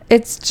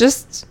 it's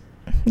just,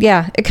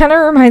 yeah, it kind of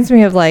reminds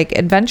me of like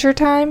Adventure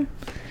Time,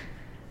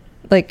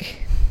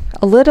 like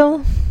a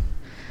little,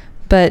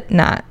 but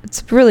not.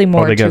 It's really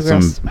more. They got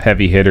some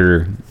heavy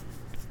hitter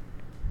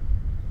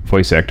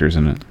voice actors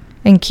in it.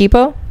 And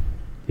Kipo?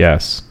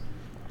 Yes.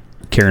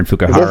 Karen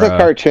Fukuhara. Is this a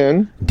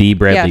cartoon? D.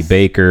 Bradley Yes,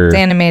 Baker. it's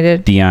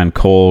animated. Dion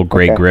Cole,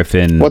 Greg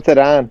Griffin. What's it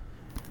on?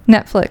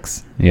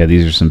 Netflix. Yeah,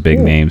 these are some big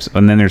names.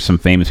 And then there's some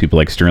famous people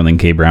like Sterling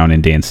K. Brown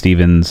and Dan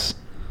Stevens.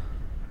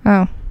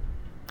 Oh.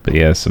 But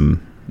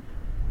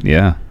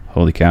yeah,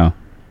 holy cow.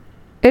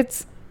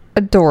 It's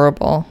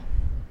adorable.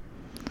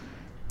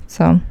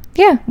 So,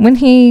 yeah, when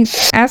he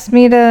asked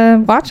me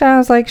to watch it, I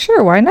was like,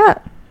 sure, why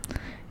not?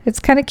 It's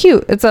kind of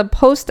cute. It's a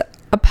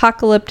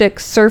post-apocalyptic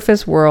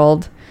surface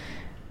world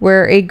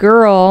where a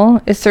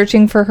girl is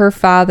searching for her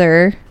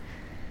father.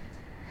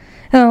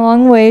 And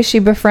along the way, she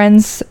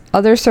befriends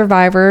other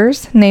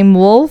survivors named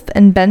Wolf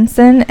and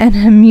Benson and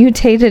a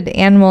mutated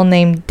animal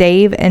named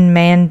Dave and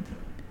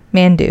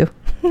Mandu.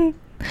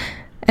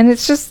 And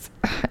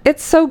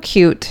it's so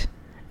cute.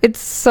 It's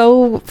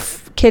so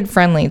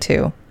kid-friendly,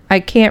 too. I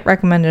can't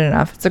recommend it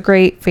enough. It's a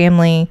great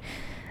family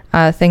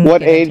thing.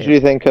 What age do you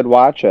think could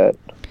watch it?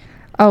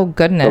 Oh,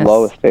 goodness. The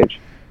lowest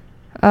age?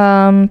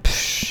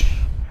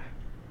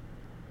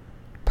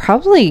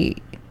 Probably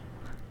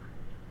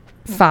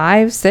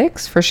 5,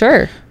 6 for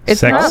sure.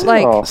 It's not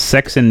like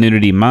sex and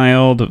nudity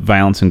mild,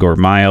 violence and gore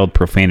mild,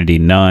 profanity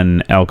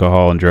none,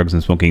 alcohol and drugs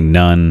and smoking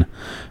none.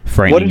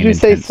 Frightening. What did you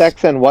say?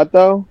 Sex and what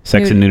though?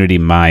 Sex and nudity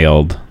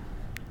mild.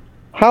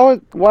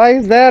 Why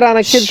is that on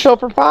a kid's show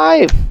for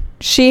 5?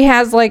 She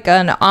has like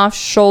an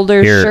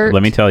off-shoulder shirt.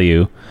 Let me tell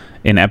you.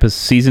 In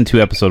season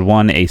 2, episode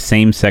 1, a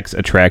same-sex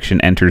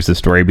attraction enters the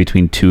story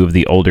between 2 of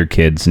the older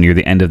kids. Near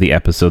the end of the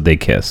episode, they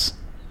kiss.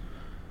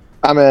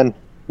 I'm in.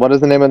 What is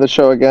the name of the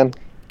show again?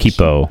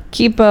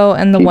 Kipo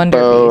and the Wonder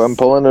Beast. I'm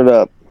pulling it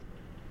up.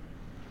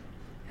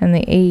 And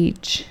the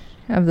age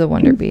of the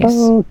Wonder Beast.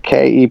 Kepo?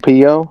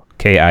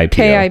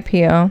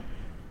 Kipo.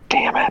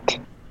 Damn it.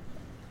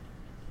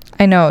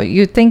 I know.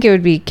 You'd think it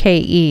would be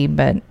Ke,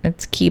 but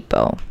it's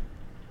Kipo.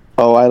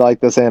 Oh, I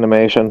like this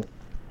animation.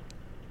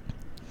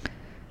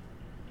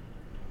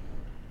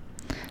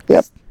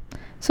 Yep.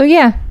 So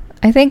yeah,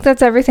 I think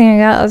that's everything I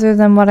got other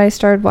than what I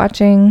started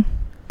watching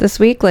this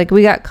week. Like,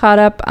 we got caught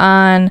up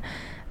on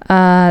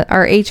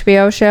our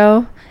HBO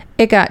show.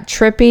 It got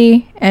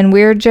trippy and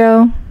weird,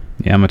 Joe.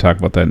 Yeah, I'm going to talk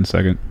about that in a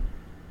second.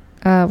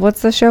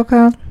 What's the show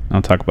called?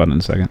 I'll talk about it in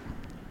a second.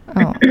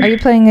 Oh, are you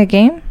playing a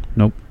game?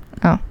 Nope.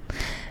 Oh.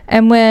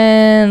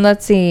 And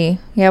let's see.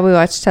 Yeah, we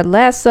watched Ted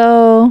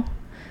Lasso.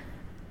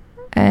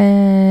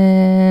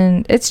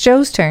 And it's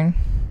Joe's turn.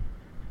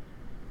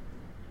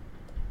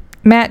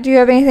 Matt, do you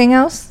have anything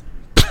else?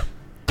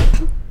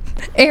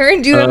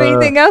 Aaron, do you have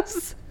anything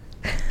else?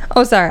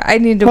 Oh, sorry. I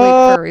need to wait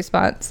for a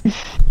response.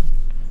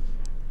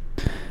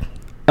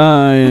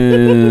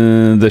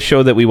 The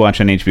show that we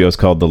watch on HBO is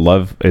called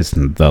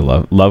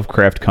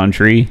Lovecraft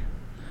Country.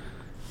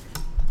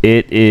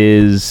 It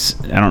is,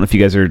 I don't know if you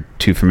guys are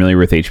too familiar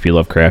with H.P.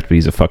 Lovecraft, but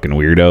he's a fucking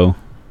weirdo.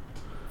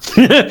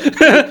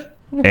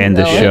 And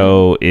the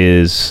show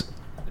is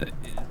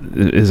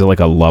like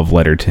a love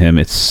letter to him.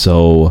 It's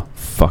so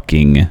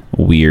fucking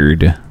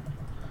weird.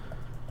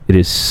 It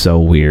is so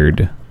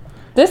weird.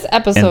 This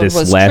episode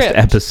was last tripped.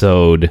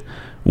 episode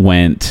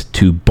went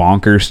to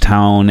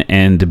Bonkerstown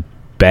and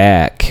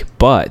back,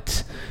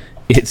 but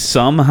it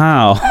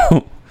somehow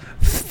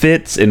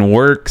fits and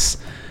works.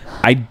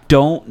 I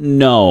don't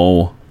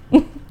know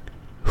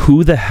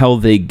who the hell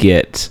they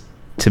get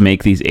to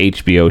make these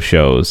HBO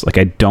shows. Like,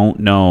 I don't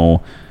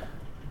know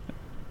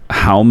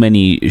how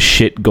many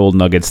shit gold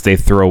nuggets they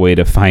throw away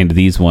to find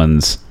these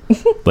ones.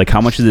 Like, how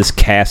much of this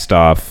cast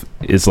off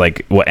is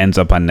like what ends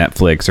up on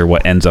Netflix or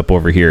what ends up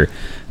over here.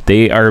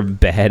 They are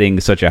batting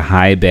such a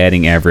high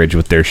batting average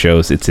with their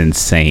shows. It's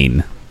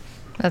insane.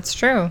 That's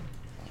true.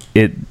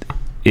 It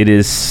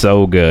is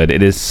so good.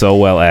 It is so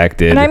well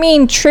acted. And I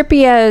mean,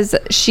 trippy as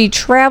she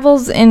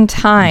travels in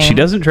time. She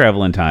doesn't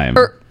travel in time.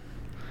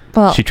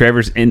 She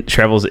travels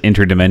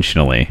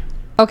interdimensionally.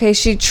 Okay,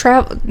 she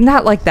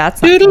not like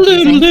that's not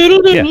confusing.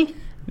 Yeah.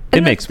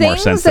 It makes more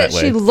sense that way.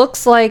 Things that she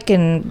looks like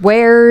and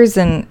wears,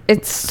 and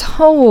it's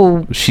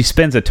so... She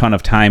spends a ton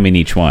of time in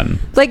each one.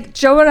 Like,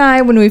 Joe and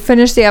I, when we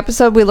finished the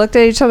episode, we looked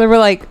at each other, we're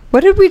like, what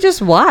did we just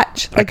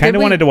watch? Like, I kind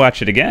of wanted to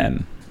watch it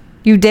again.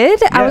 You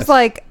did? Yes. I was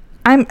like,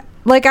 I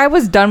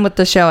was done with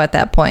the show at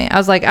that point. I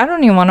was like, I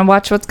don't even want to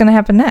watch what's going to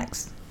happen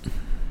next.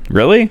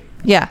 Really?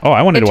 Yeah. Oh,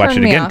 I wanted It to watch it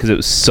turned me again off. because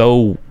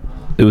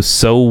it was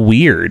so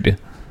weird.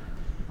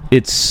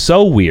 It's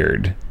so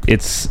weird.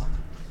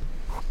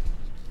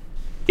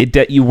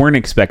 You weren't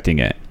expecting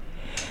it.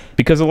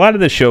 Because a lot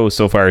of the show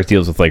so far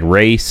deals with like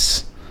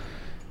race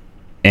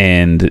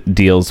and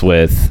deals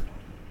with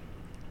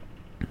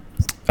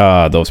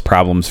those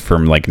problems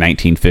from like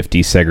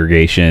 1950s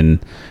segregation,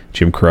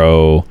 Jim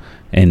Crow,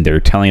 and they're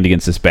telling it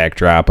against this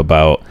backdrop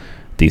about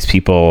these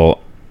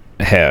people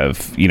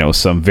have, you know,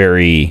 some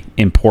very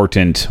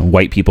important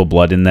white people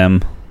blood in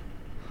them.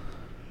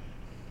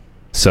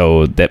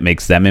 So that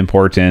makes them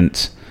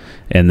important.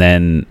 And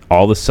then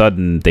all of a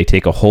sudden they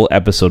take a whole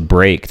episode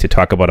break to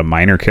talk about a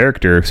minor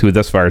character who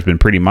thus far has been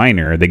pretty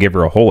minor. They give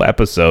her a whole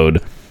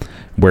episode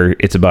where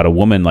it's about a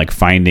woman like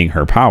finding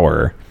her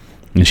power.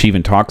 And she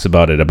even talks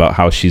about it, about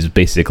how she's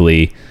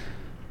basically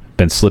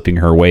been slipping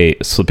away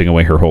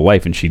her whole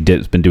life, and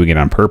has been doing it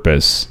on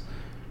purpose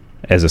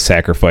as a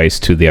sacrifice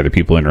to the other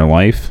people in her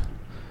life.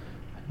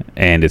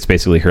 And it's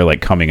basically her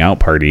like coming out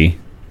party,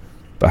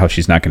 but how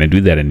she's not going to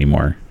do that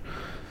anymore.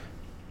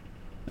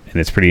 And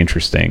it's pretty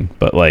interesting,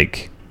 but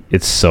like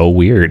it's so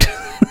weird.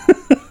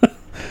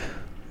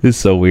 It's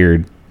so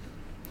weird.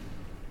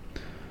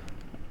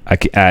 I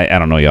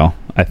don't know, y'all.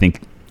 I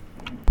think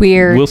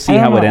Weird. we'll see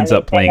how it ends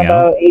up playing out.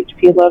 About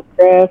H.P.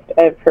 Lovecraft,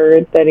 I've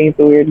heard that he's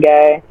a weird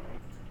guy,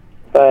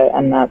 but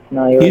I'm not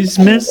familiar with He's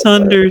any of his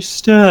work.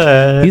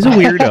 misunderstood. He's a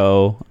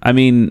weirdo. I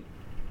mean,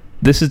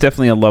 this is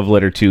definitely a love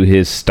letter to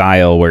his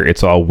style, where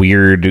it's all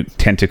weird,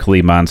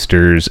 tentacly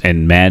monsters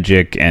and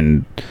magic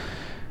and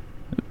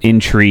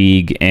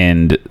intrigue,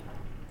 and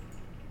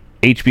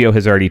HBO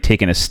has already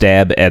taken a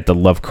stab at the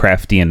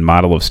Lovecraftian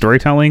model of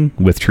storytelling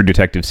with True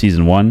Detective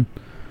Season 1,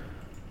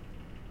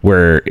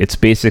 where it's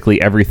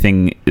basically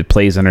everything it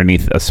plays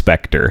underneath a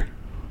specter.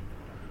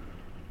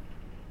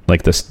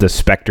 Like the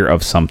specter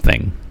of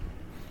something.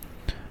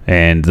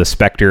 And the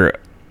specter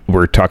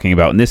we're talking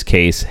about in this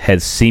case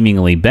has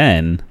seemingly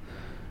been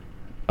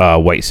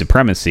white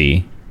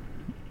supremacy,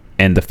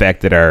 and the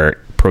fact that our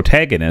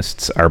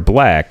protagonists are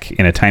black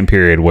in a time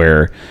period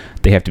where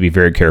they have to be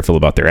very careful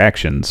about their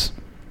actions.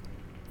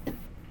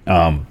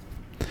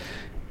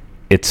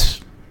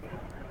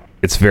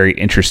 It's very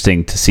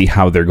interesting to see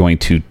how they're going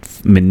to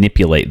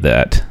manipulate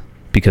that,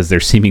 because they're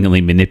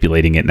seemingly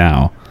manipulating it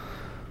now.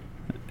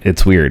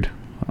 It's weird.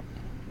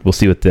 We'll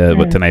see what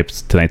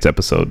tonight's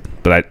episode.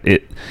 But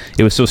it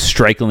was so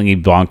strikingly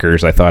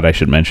bonkers, I thought I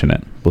should mention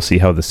it. We'll see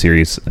how the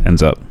series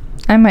ends up.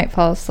 I might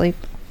fall asleep.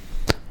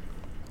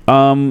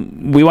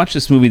 We watched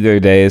this movie the other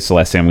day. It's the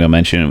last thing I'm going to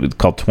mention. It was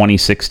called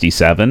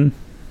 2067.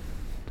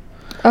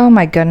 Oh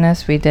my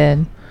goodness, we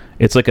did.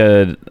 It's like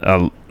a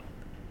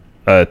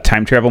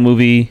time travel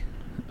movie,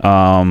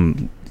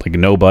 like a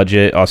no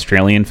budget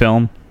Australian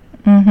film.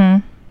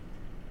 Mm-hmm.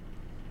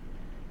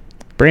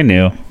 Brand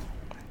new.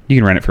 You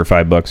can rent it for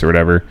 $5 or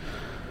whatever.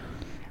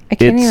 I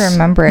can't even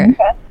remember it.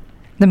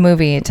 The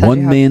movie. It tells One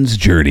you how- man's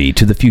journey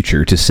to the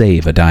future to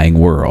save a dying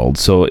world.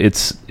 So it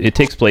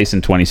takes place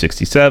in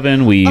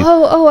 2067.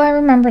 Oh, I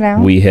remember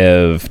now. We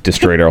have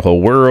destroyed our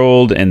whole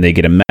world, and they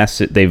get a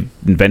message. They've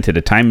invented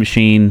a time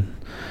machine,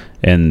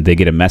 and they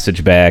get a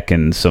message back,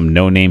 and some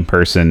no-name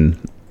person,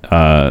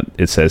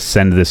 it says,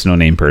 send this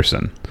no-name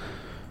person.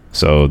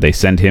 So they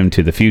send him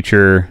to the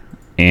future,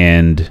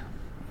 and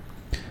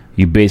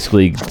you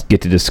basically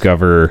get to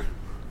discover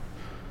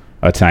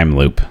a time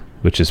loop,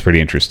 which is pretty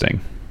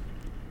interesting.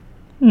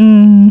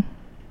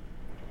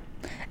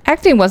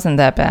 Acting wasn't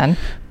that bad.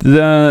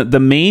 The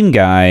main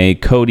guy,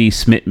 Cody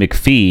Smith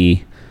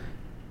McPhee,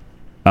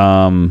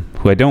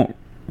 who I don't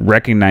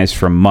recognize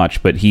from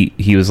much, but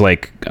he was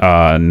like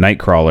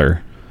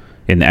Nightcrawler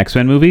in the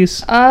X-Men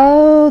movies.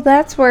 Oh,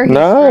 that's where he's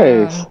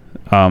Nice.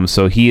 from.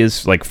 So he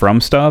is like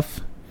from stuff,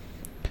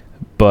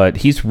 but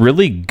he's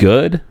really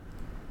good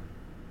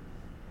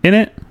in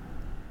it.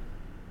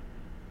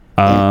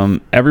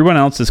 Everyone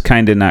else is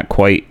kind of not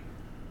quite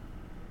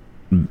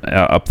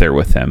up there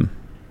with him.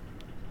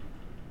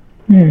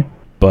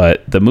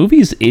 But the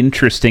movie's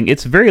interesting.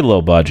 It's very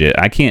low budget.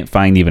 I can't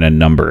find even a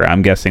number.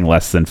 I'm guessing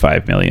less than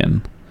 $5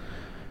 million.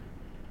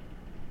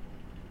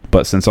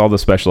 But since all the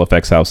special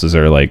effects houses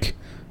are like,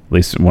 at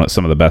least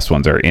some of the best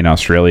ones are in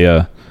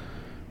Australia.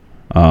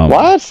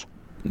 What?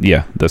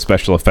 Yeah, the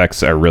special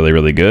effects are really,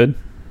 really good.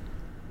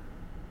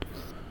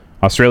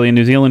 Australia and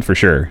New Zealand for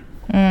sure.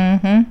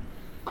 Mm-hmm.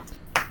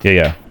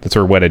 Yeah. That's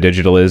where Weta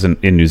Digital is in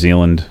New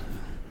Zealand.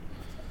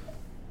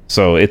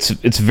 So it's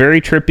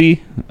very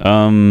trippy.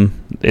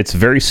 It's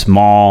very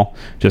small,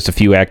 just a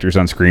few actors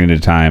on screen at a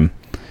time.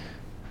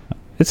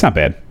 It's not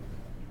bad.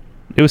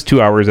 It was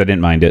 2 hours. I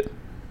didn't mind it.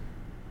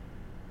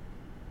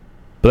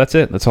 But that's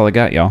it. That's all I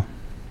got, y'all.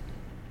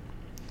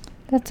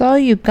 That's all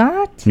you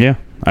got? Yeah.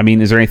 I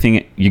mean, is there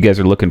anything you guys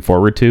are looking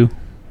forward to?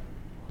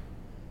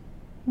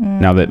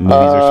 Now that movies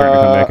are starting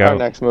to come back Our out.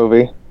 next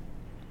movie.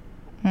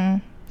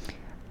 I'm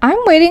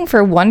waiting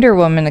for Wonder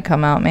Woman to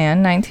come out,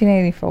 man.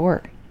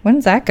 1984.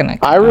 When's that gonna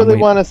come I really waiting.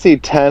 want to see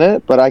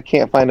Tenet, but I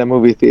can't find a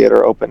movie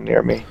theater open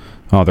near me.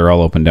 Oh, they're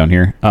all open down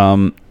here.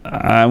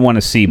 I want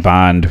to see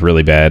Bond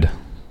really bad.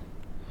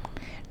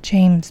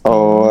 James.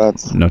 Oh,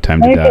 that's No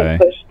Time to Maybe Die.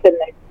 pushed to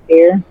next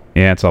year.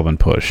 Yeah, it's all been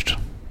pushed.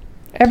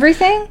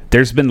 Everything?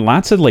 There's been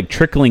lots of like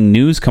trickling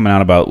news coming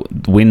out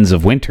about Winds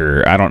of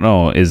Winter. I don't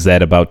know. Is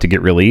that about to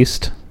get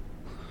released?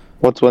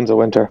 what's Winds of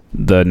Winter?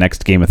 The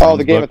next Game of Thrones. Oh,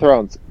 the Game book? of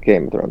Thrones.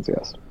 Game of Thrones,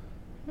 yes.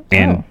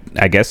 And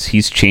I guess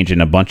he's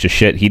changing a bunch of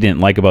shit he didn't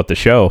like about the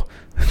show.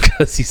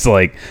 Because he's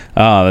like,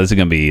 oh, this is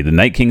going to be, the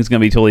Night King's going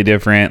to be totally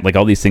different. Like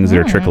all these things that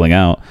are trickling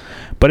out.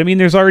 But I mean,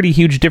 there's already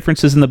huge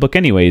differences in the book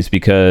anyways,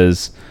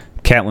 because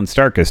Catelyn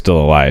Stark is still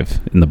alive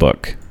in the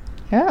book.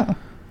 Yeah.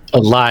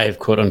 Alive,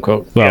 quote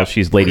unquote. Well, Yeah.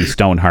 she's Lady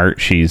Stoneheart.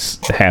 She's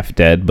half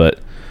dead, but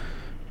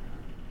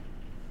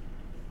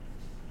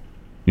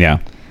yeah.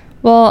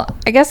 Well,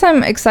 I guess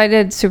I'm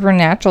excited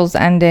Supernatural's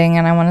ending,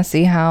 and I want to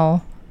see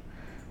how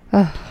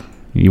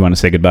You want to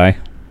say goodbye?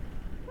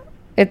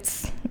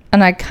 it's an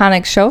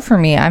iconic show for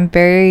me. I'm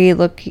very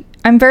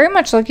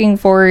much looking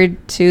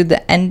forward to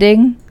the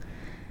ending,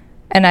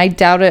 and I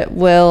doubt it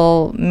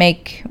will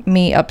make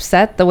me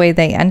upset the way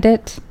they end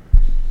it.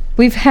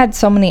 We've had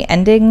so many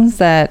endings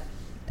that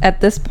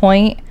at this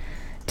point,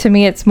 to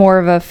me, it's more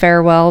of a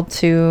farewell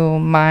to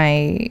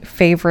my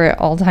favorite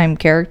all-time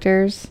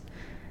characters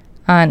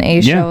on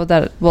a show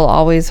that will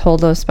always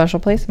hold a special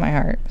place in my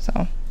heart.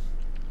 So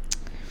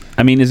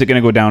I mean, is it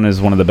going to go down as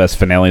one of the best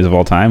finales of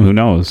all time? Who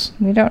knows?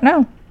 we don't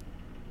know.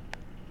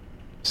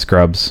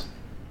 Scrubs.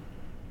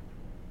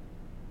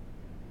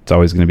 It's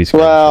always going to be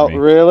Scrubs. Well, for me.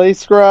 really,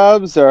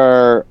 Scrubs,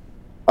 or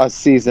a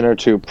season or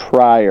two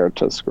prior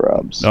to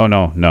Scrubs? Oh,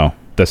 no.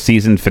 The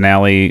season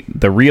finale,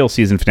 the real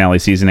season finale,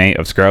 season 8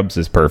 of Scrubs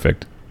is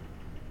perfect.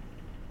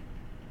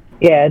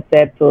 Yeah, it's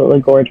absolutely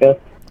gorgeous.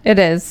 It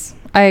is.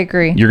 I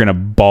agree. You're going to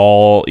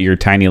bawl your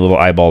tiny little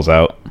eyeballs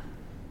out.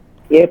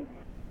 Yep.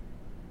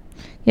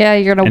 Yeah,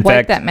 you're gonna In wipe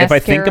fact, that mascara.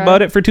 if I think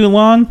about it for too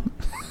long,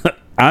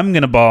 I'm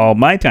going to bawl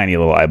my tiny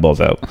little eyeballs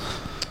out.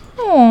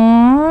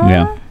 Aww.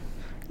 Yeah.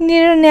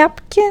 Need a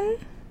napkin?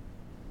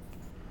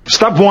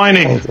 Stop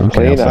whining.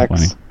 Okay, I'll stop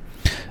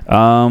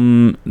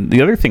whining.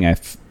 The other thing I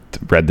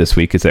read this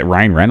week is that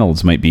Ryan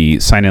Reynolds might be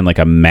signing like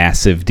a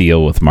massive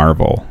deal with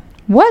Marvel.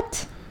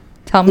 What?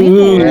 Tell me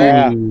Ooh, more.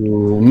 Yeah.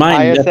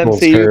 my nipples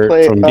ISMCU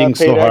hurt from being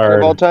so paid actor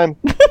of all hard. time.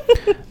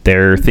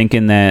 They're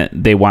thinking that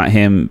they want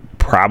him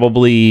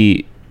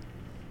probably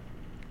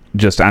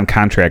just on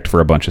contract for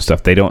a bunch of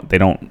stuff. They don't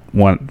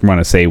want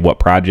to say what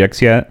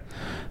projects yet,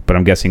 but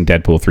I'm guessing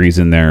Deadpool 3's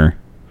in there.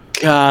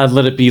 God,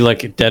 let it be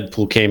like a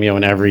Deadpool cameo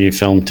in every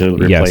film to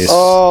replace.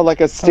 Oh, like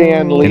a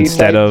Stan Lee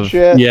Instead type of-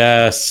 shit.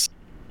 Yes.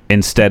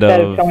 Instead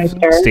Instead of of Tony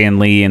Stark? Stan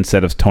Lee,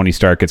 instead of Tony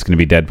Stark, it's going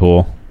to be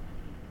Deadpool.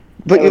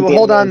 But That would be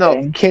hold on though,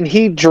 amazing. can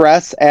he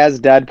dress as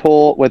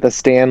Deadpool with a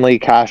Stan Lee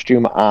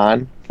costume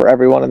on for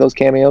every one of those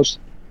cameos?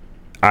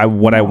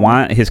 What I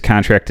want his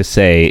contract to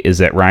say is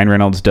that Ryan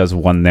Reynolds does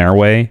one their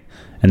way,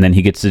 and then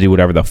he gets to do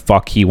whatever the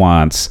fuck he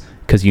wants,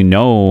 because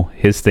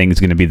his thing is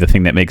going to be the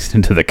thing that makes it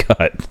into the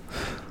cut.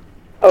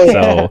 Oh, So,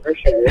 yeah, for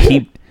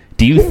sure.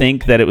 Do you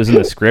think that it was in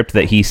the script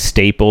that he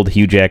stapled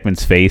Hugh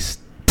Jackman's face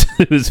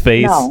to his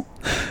face? No.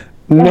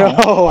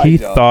 No, I He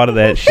don't. thought of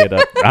that shit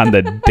up on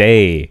the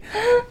day.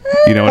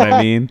 You know what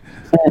I mean?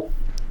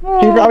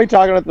 He's probably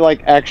talking with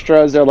like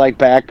extras or like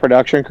back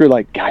production crew,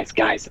 like guys,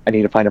 I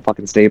need to find a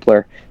fucking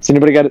stapler. Has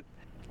anybody got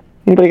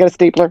a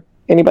stapler?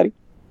 Anybody?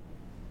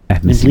 I'm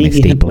missing my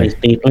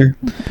stapler.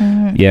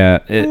 Yeah,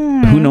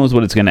 who knows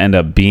what it's going to end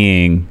up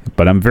being,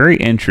 but I'm very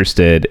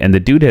interested. And the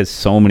dude has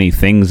so many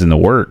things in the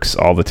works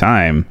all the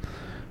time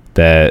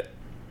that,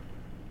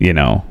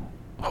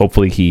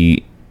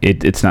 hopefully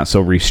it's not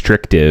so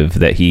restrictive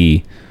that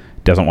he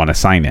doesn't want to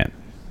sign it.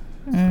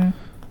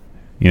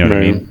 You know what I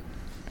mean?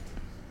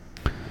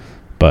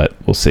 But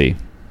we'll see.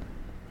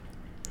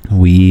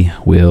 We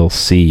will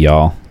see,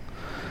 y'all.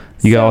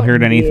 You all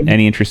heard any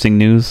interesting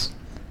news?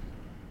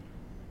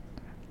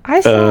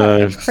 I saw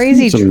a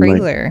crazy some, like,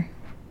 trailer.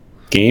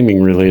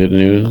 Gaming related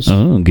news.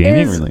 Oh,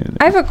 gaming related.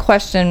 I have a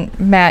question,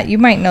 Matt. You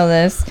might know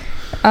this.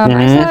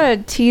 I saw a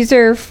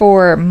teaser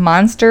for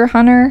Monster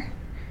Hunter.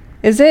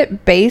 Is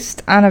it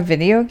based on a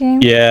video game?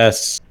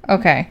 Yes.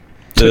 Okay.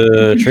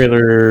 The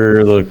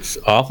trailer looks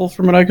awful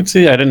from what I could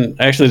see. I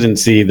actually didn't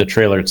see the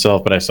trailer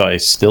itself, but I saw a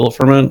still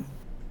from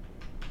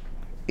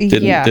it.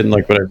 Didn't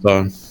like what I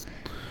saw.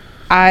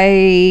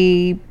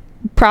 I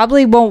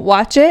probably won't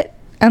watch it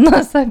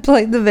unless I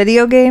play the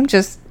video game.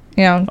 Just,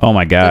 Oh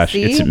my gosh,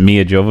 see? it's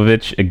Mia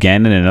Jovovich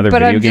again in another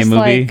but video I'm game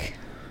just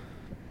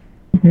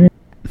movie.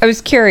 I was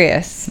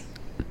curious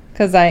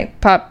because it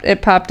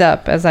popped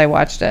up as I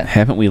watched it.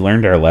 Haven't we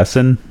learned our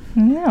lesson?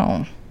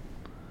 No.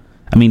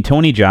 I mean,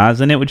 Tony Jaa's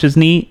in it, which is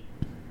neat.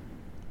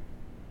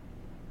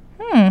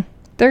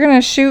 They're going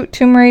to shoot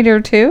Tomb Raider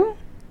 2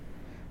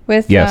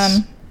 with Yes.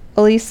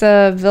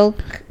 Elisa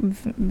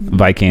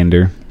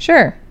Vikander.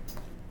 Sure.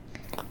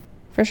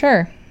 For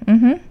sure.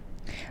 Mm-hmm.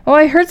 Oh,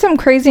 I heard some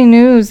crazy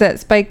news that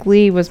Spike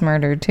Lee was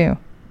murdered too.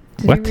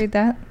 Did What? you read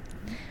that?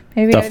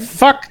 Maybe The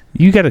fuck?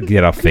 You gotta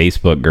get off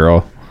Facebook,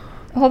 girl.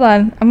 Hold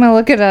on. I'm gonna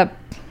look it up.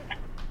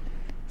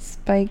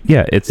 Spike.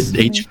 Yeah, it's Did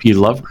H.P.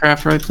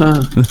 Lovecraft write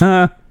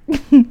that?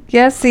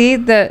 Yeah, see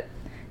that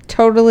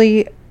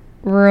totally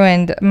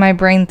ruined my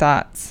brain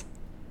thoughts.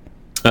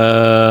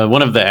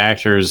 One of the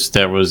actors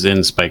that was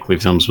in Spike Lee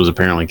films was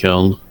apparently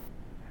killed.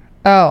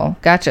 Oh,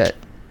 gotcha.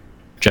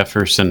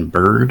 Jefferson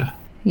Bird?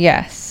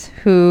 Yes,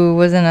 who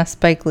was in a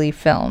Spike Lee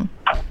film.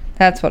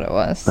 That's what it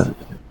was.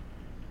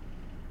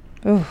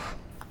 Ooh.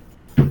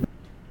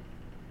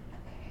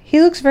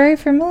 He looks very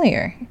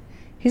familiar.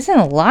 He's in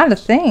a lot of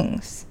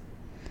things.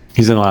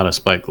 He's in a lot of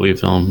Spike Lee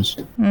films.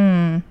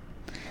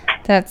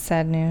 That's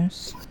sad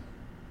news.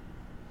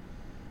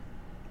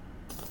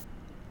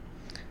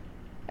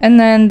 And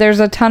then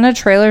there's a ton of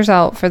trailers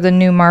out for the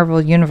new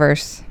Marvel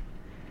Universe.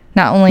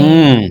 Not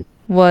only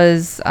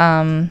was,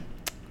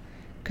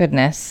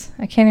 goodness,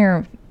 I can't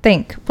even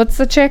think. What's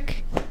the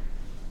chick?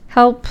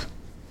 Help.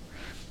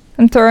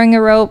 I'm throwing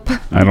a rope.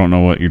 I don't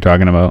know what you're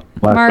talking about.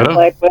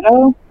 Black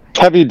Widow?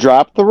 Have you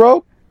dropped the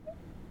rope?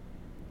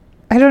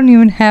 I don't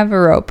even have a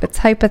rope. It's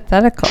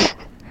hypothetical.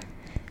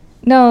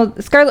 No,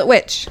 Scarlet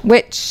Witch.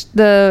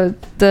 The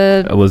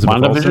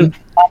Elizabeth Olsen?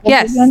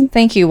 Yes,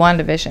 thank you,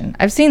 WandaVision.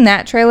 I've seen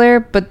that trailer,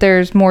 but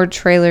there's more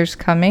trailers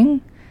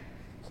coming.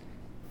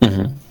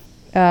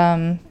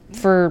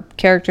 For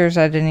characters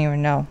I didn't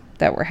even know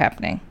that were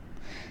happening.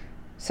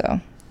 So,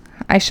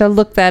 I shall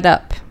look that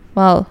up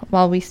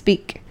while we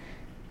speak.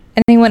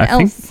 Anyone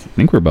else? I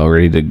think we're about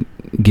ready to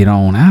get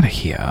on out of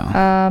here.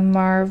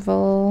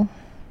 Marvel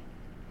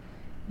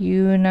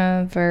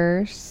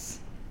Universe.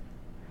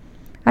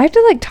 I have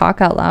to talk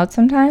out loud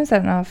sometimes. I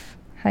don't know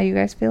how you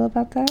guys feel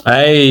about that.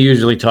 I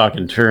usually talk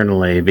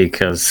internally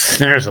because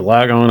there's a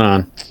lot going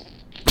on.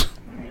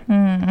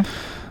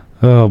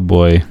 Oh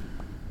boy.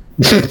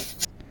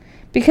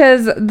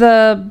 Because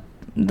the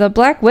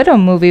Black Widow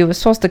movie was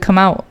supposed to come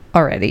out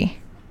already,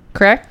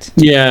 correct?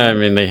 Yeah, I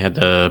mean, they had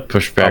to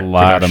push back. A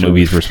lot of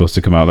movies were supposed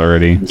to come out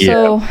already.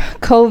 So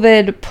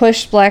COVID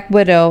pushed Black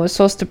Widow. It was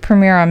supposed to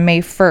premiere on May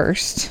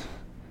 1st.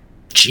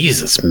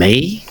 Jesus,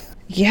 May?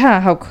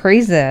 Yeah, how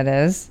crazy that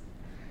is.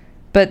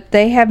 But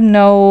they have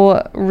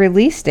no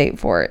release date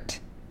for it.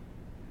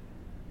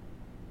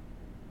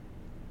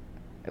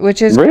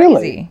 Which is Really?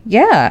 crazy.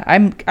 Yeah,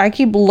 I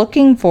keep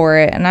looking for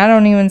it and I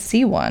don't even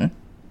see one.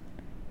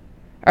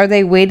 Are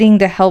they waiting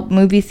to help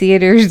movie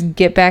theaters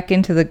get back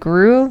into the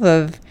groove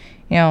of,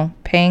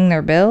 paying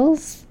their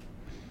bills?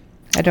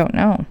 I don't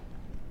know.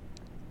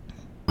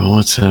 Well,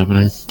 what's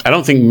happening? I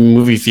don't think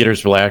movie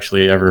theaters will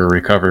actually ever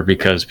recover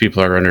because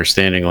people are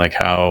understanding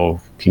how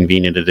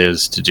convenient it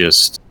is to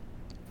just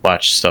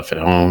watch stuff at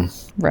home.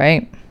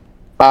 Right.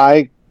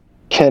 I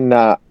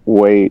cannot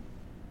wait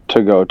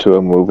to go to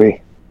a movie.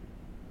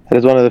 It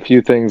is one of the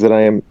few things that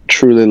I am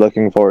truly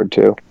looking forward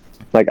to.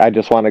 I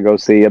just want to go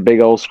see a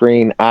big old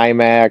screen,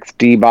 IMAX,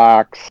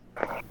 D-Box,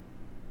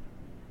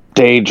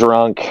 day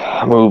drunk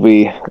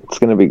movie. It's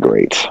going to be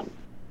great.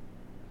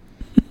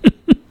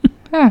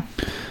 Huh.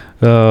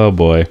 Oh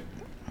boy.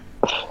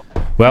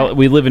 Well,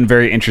 we live in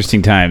very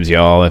interesting times,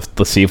 y'all.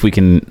 Let's see if we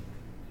can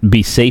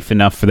be safe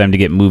enough for them to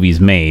get movies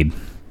made.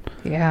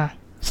 Yeah.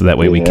 So that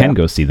way we can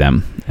go see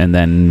them, and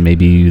then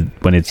maybe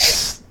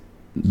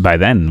by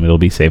then it'll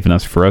be safe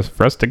enough for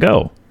us to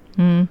go.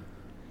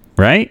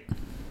 Right?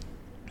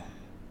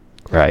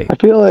 Right. I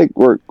feel like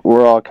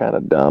we're all kind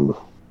of dumb.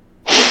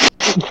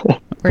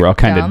 We're all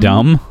kind of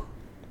dumb.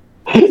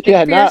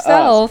 Yeah, for not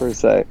yourself. us per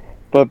se,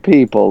 but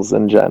peoples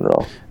in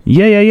general.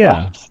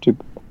 Yeah.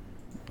 Stupid.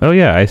 Oh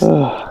yeah,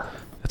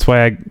 that's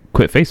why I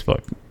quit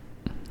Facebook.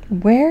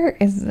 Where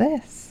is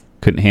this?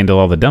 Couldn't handle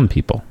all the dumb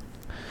people.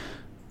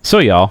 So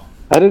y'all,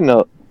 I didn't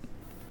know.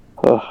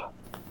 Ugh.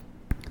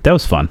 that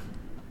was fun.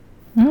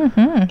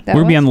 Mm-hmm.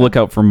 We'll be on the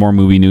lookout for more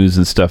movie news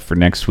and stuff for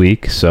next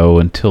week. So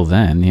until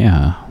then,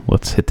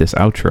 let's hit this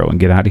outro and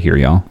get out of here,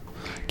 y'all.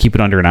 Keep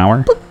it under an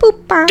hour.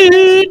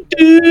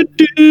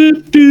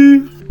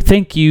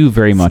 Thank you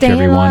very much,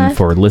 everyone,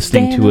 for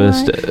listening to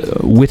us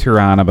witter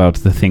on about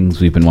the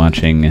things we've been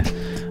watching.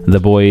 The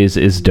Boys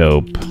is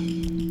dope.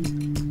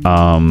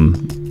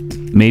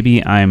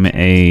 Maybe I'm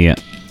a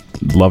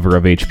lover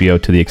of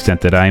HBO to the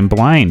extent that I'm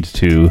blind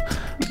to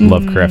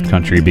Lovecraft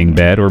Country being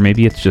bad, or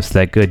maybe it's just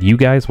that good. You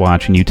guys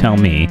watch and you tell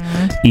me.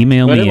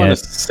 Email I me didn't want at...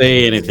 to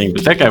say anything,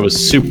 but that guy was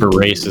super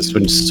racist.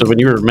 When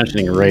you were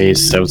mentioning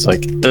race, I was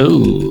like,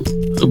 oh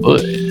boy.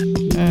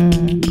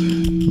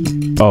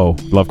 Oh,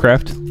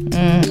 Lovecraft?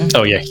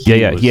 Oh yeah,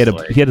 He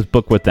had his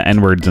book with the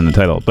N-words in the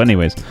title. But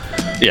anyways,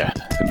 yeah.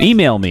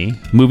 Email me,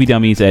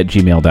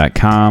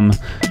 moviedummies@gmail.com.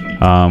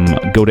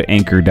 Go to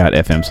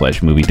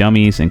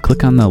anchor.fm/moviedummies and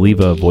click on the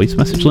leave a voice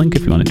message link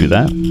if you want to do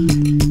that.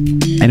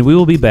 And we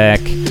will be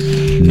back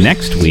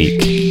next week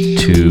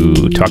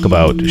to talk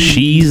about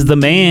She's the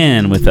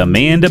Man with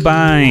Amanda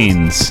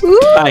Bynes.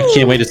 I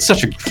can't wait. It's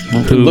such a...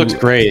 It looks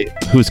great.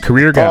 Whose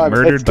career got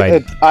murdered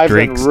by I've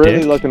Drake's been really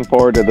dick. looking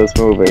forward to this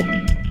movie.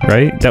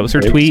 Right? That was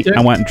her tweet.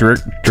 I want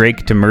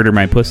Drake to murder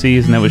my pussy.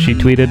 Isn't that what she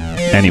tweeted?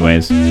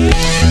 Anyways.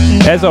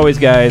 As always,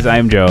 guys,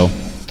 I'm Joe.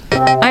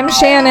 I'm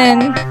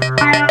Shannon.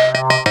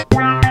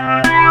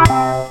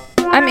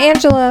 I'm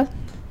Angela.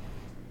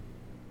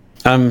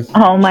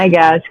 Oh my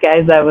gosh,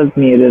 guys, I was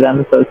muted.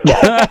 I'm so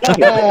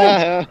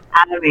sorry.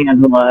 I'm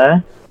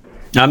Angela.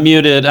 I'm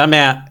muted. I'm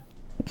Matt.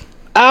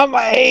 I'm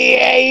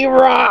Aaron.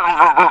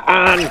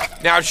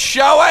 Now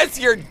show us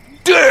your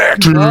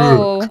dick.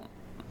 Whoa.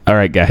 All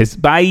right, guys.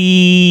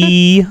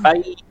 Bye.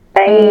 Bye.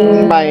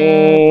 Bye.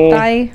 Bye.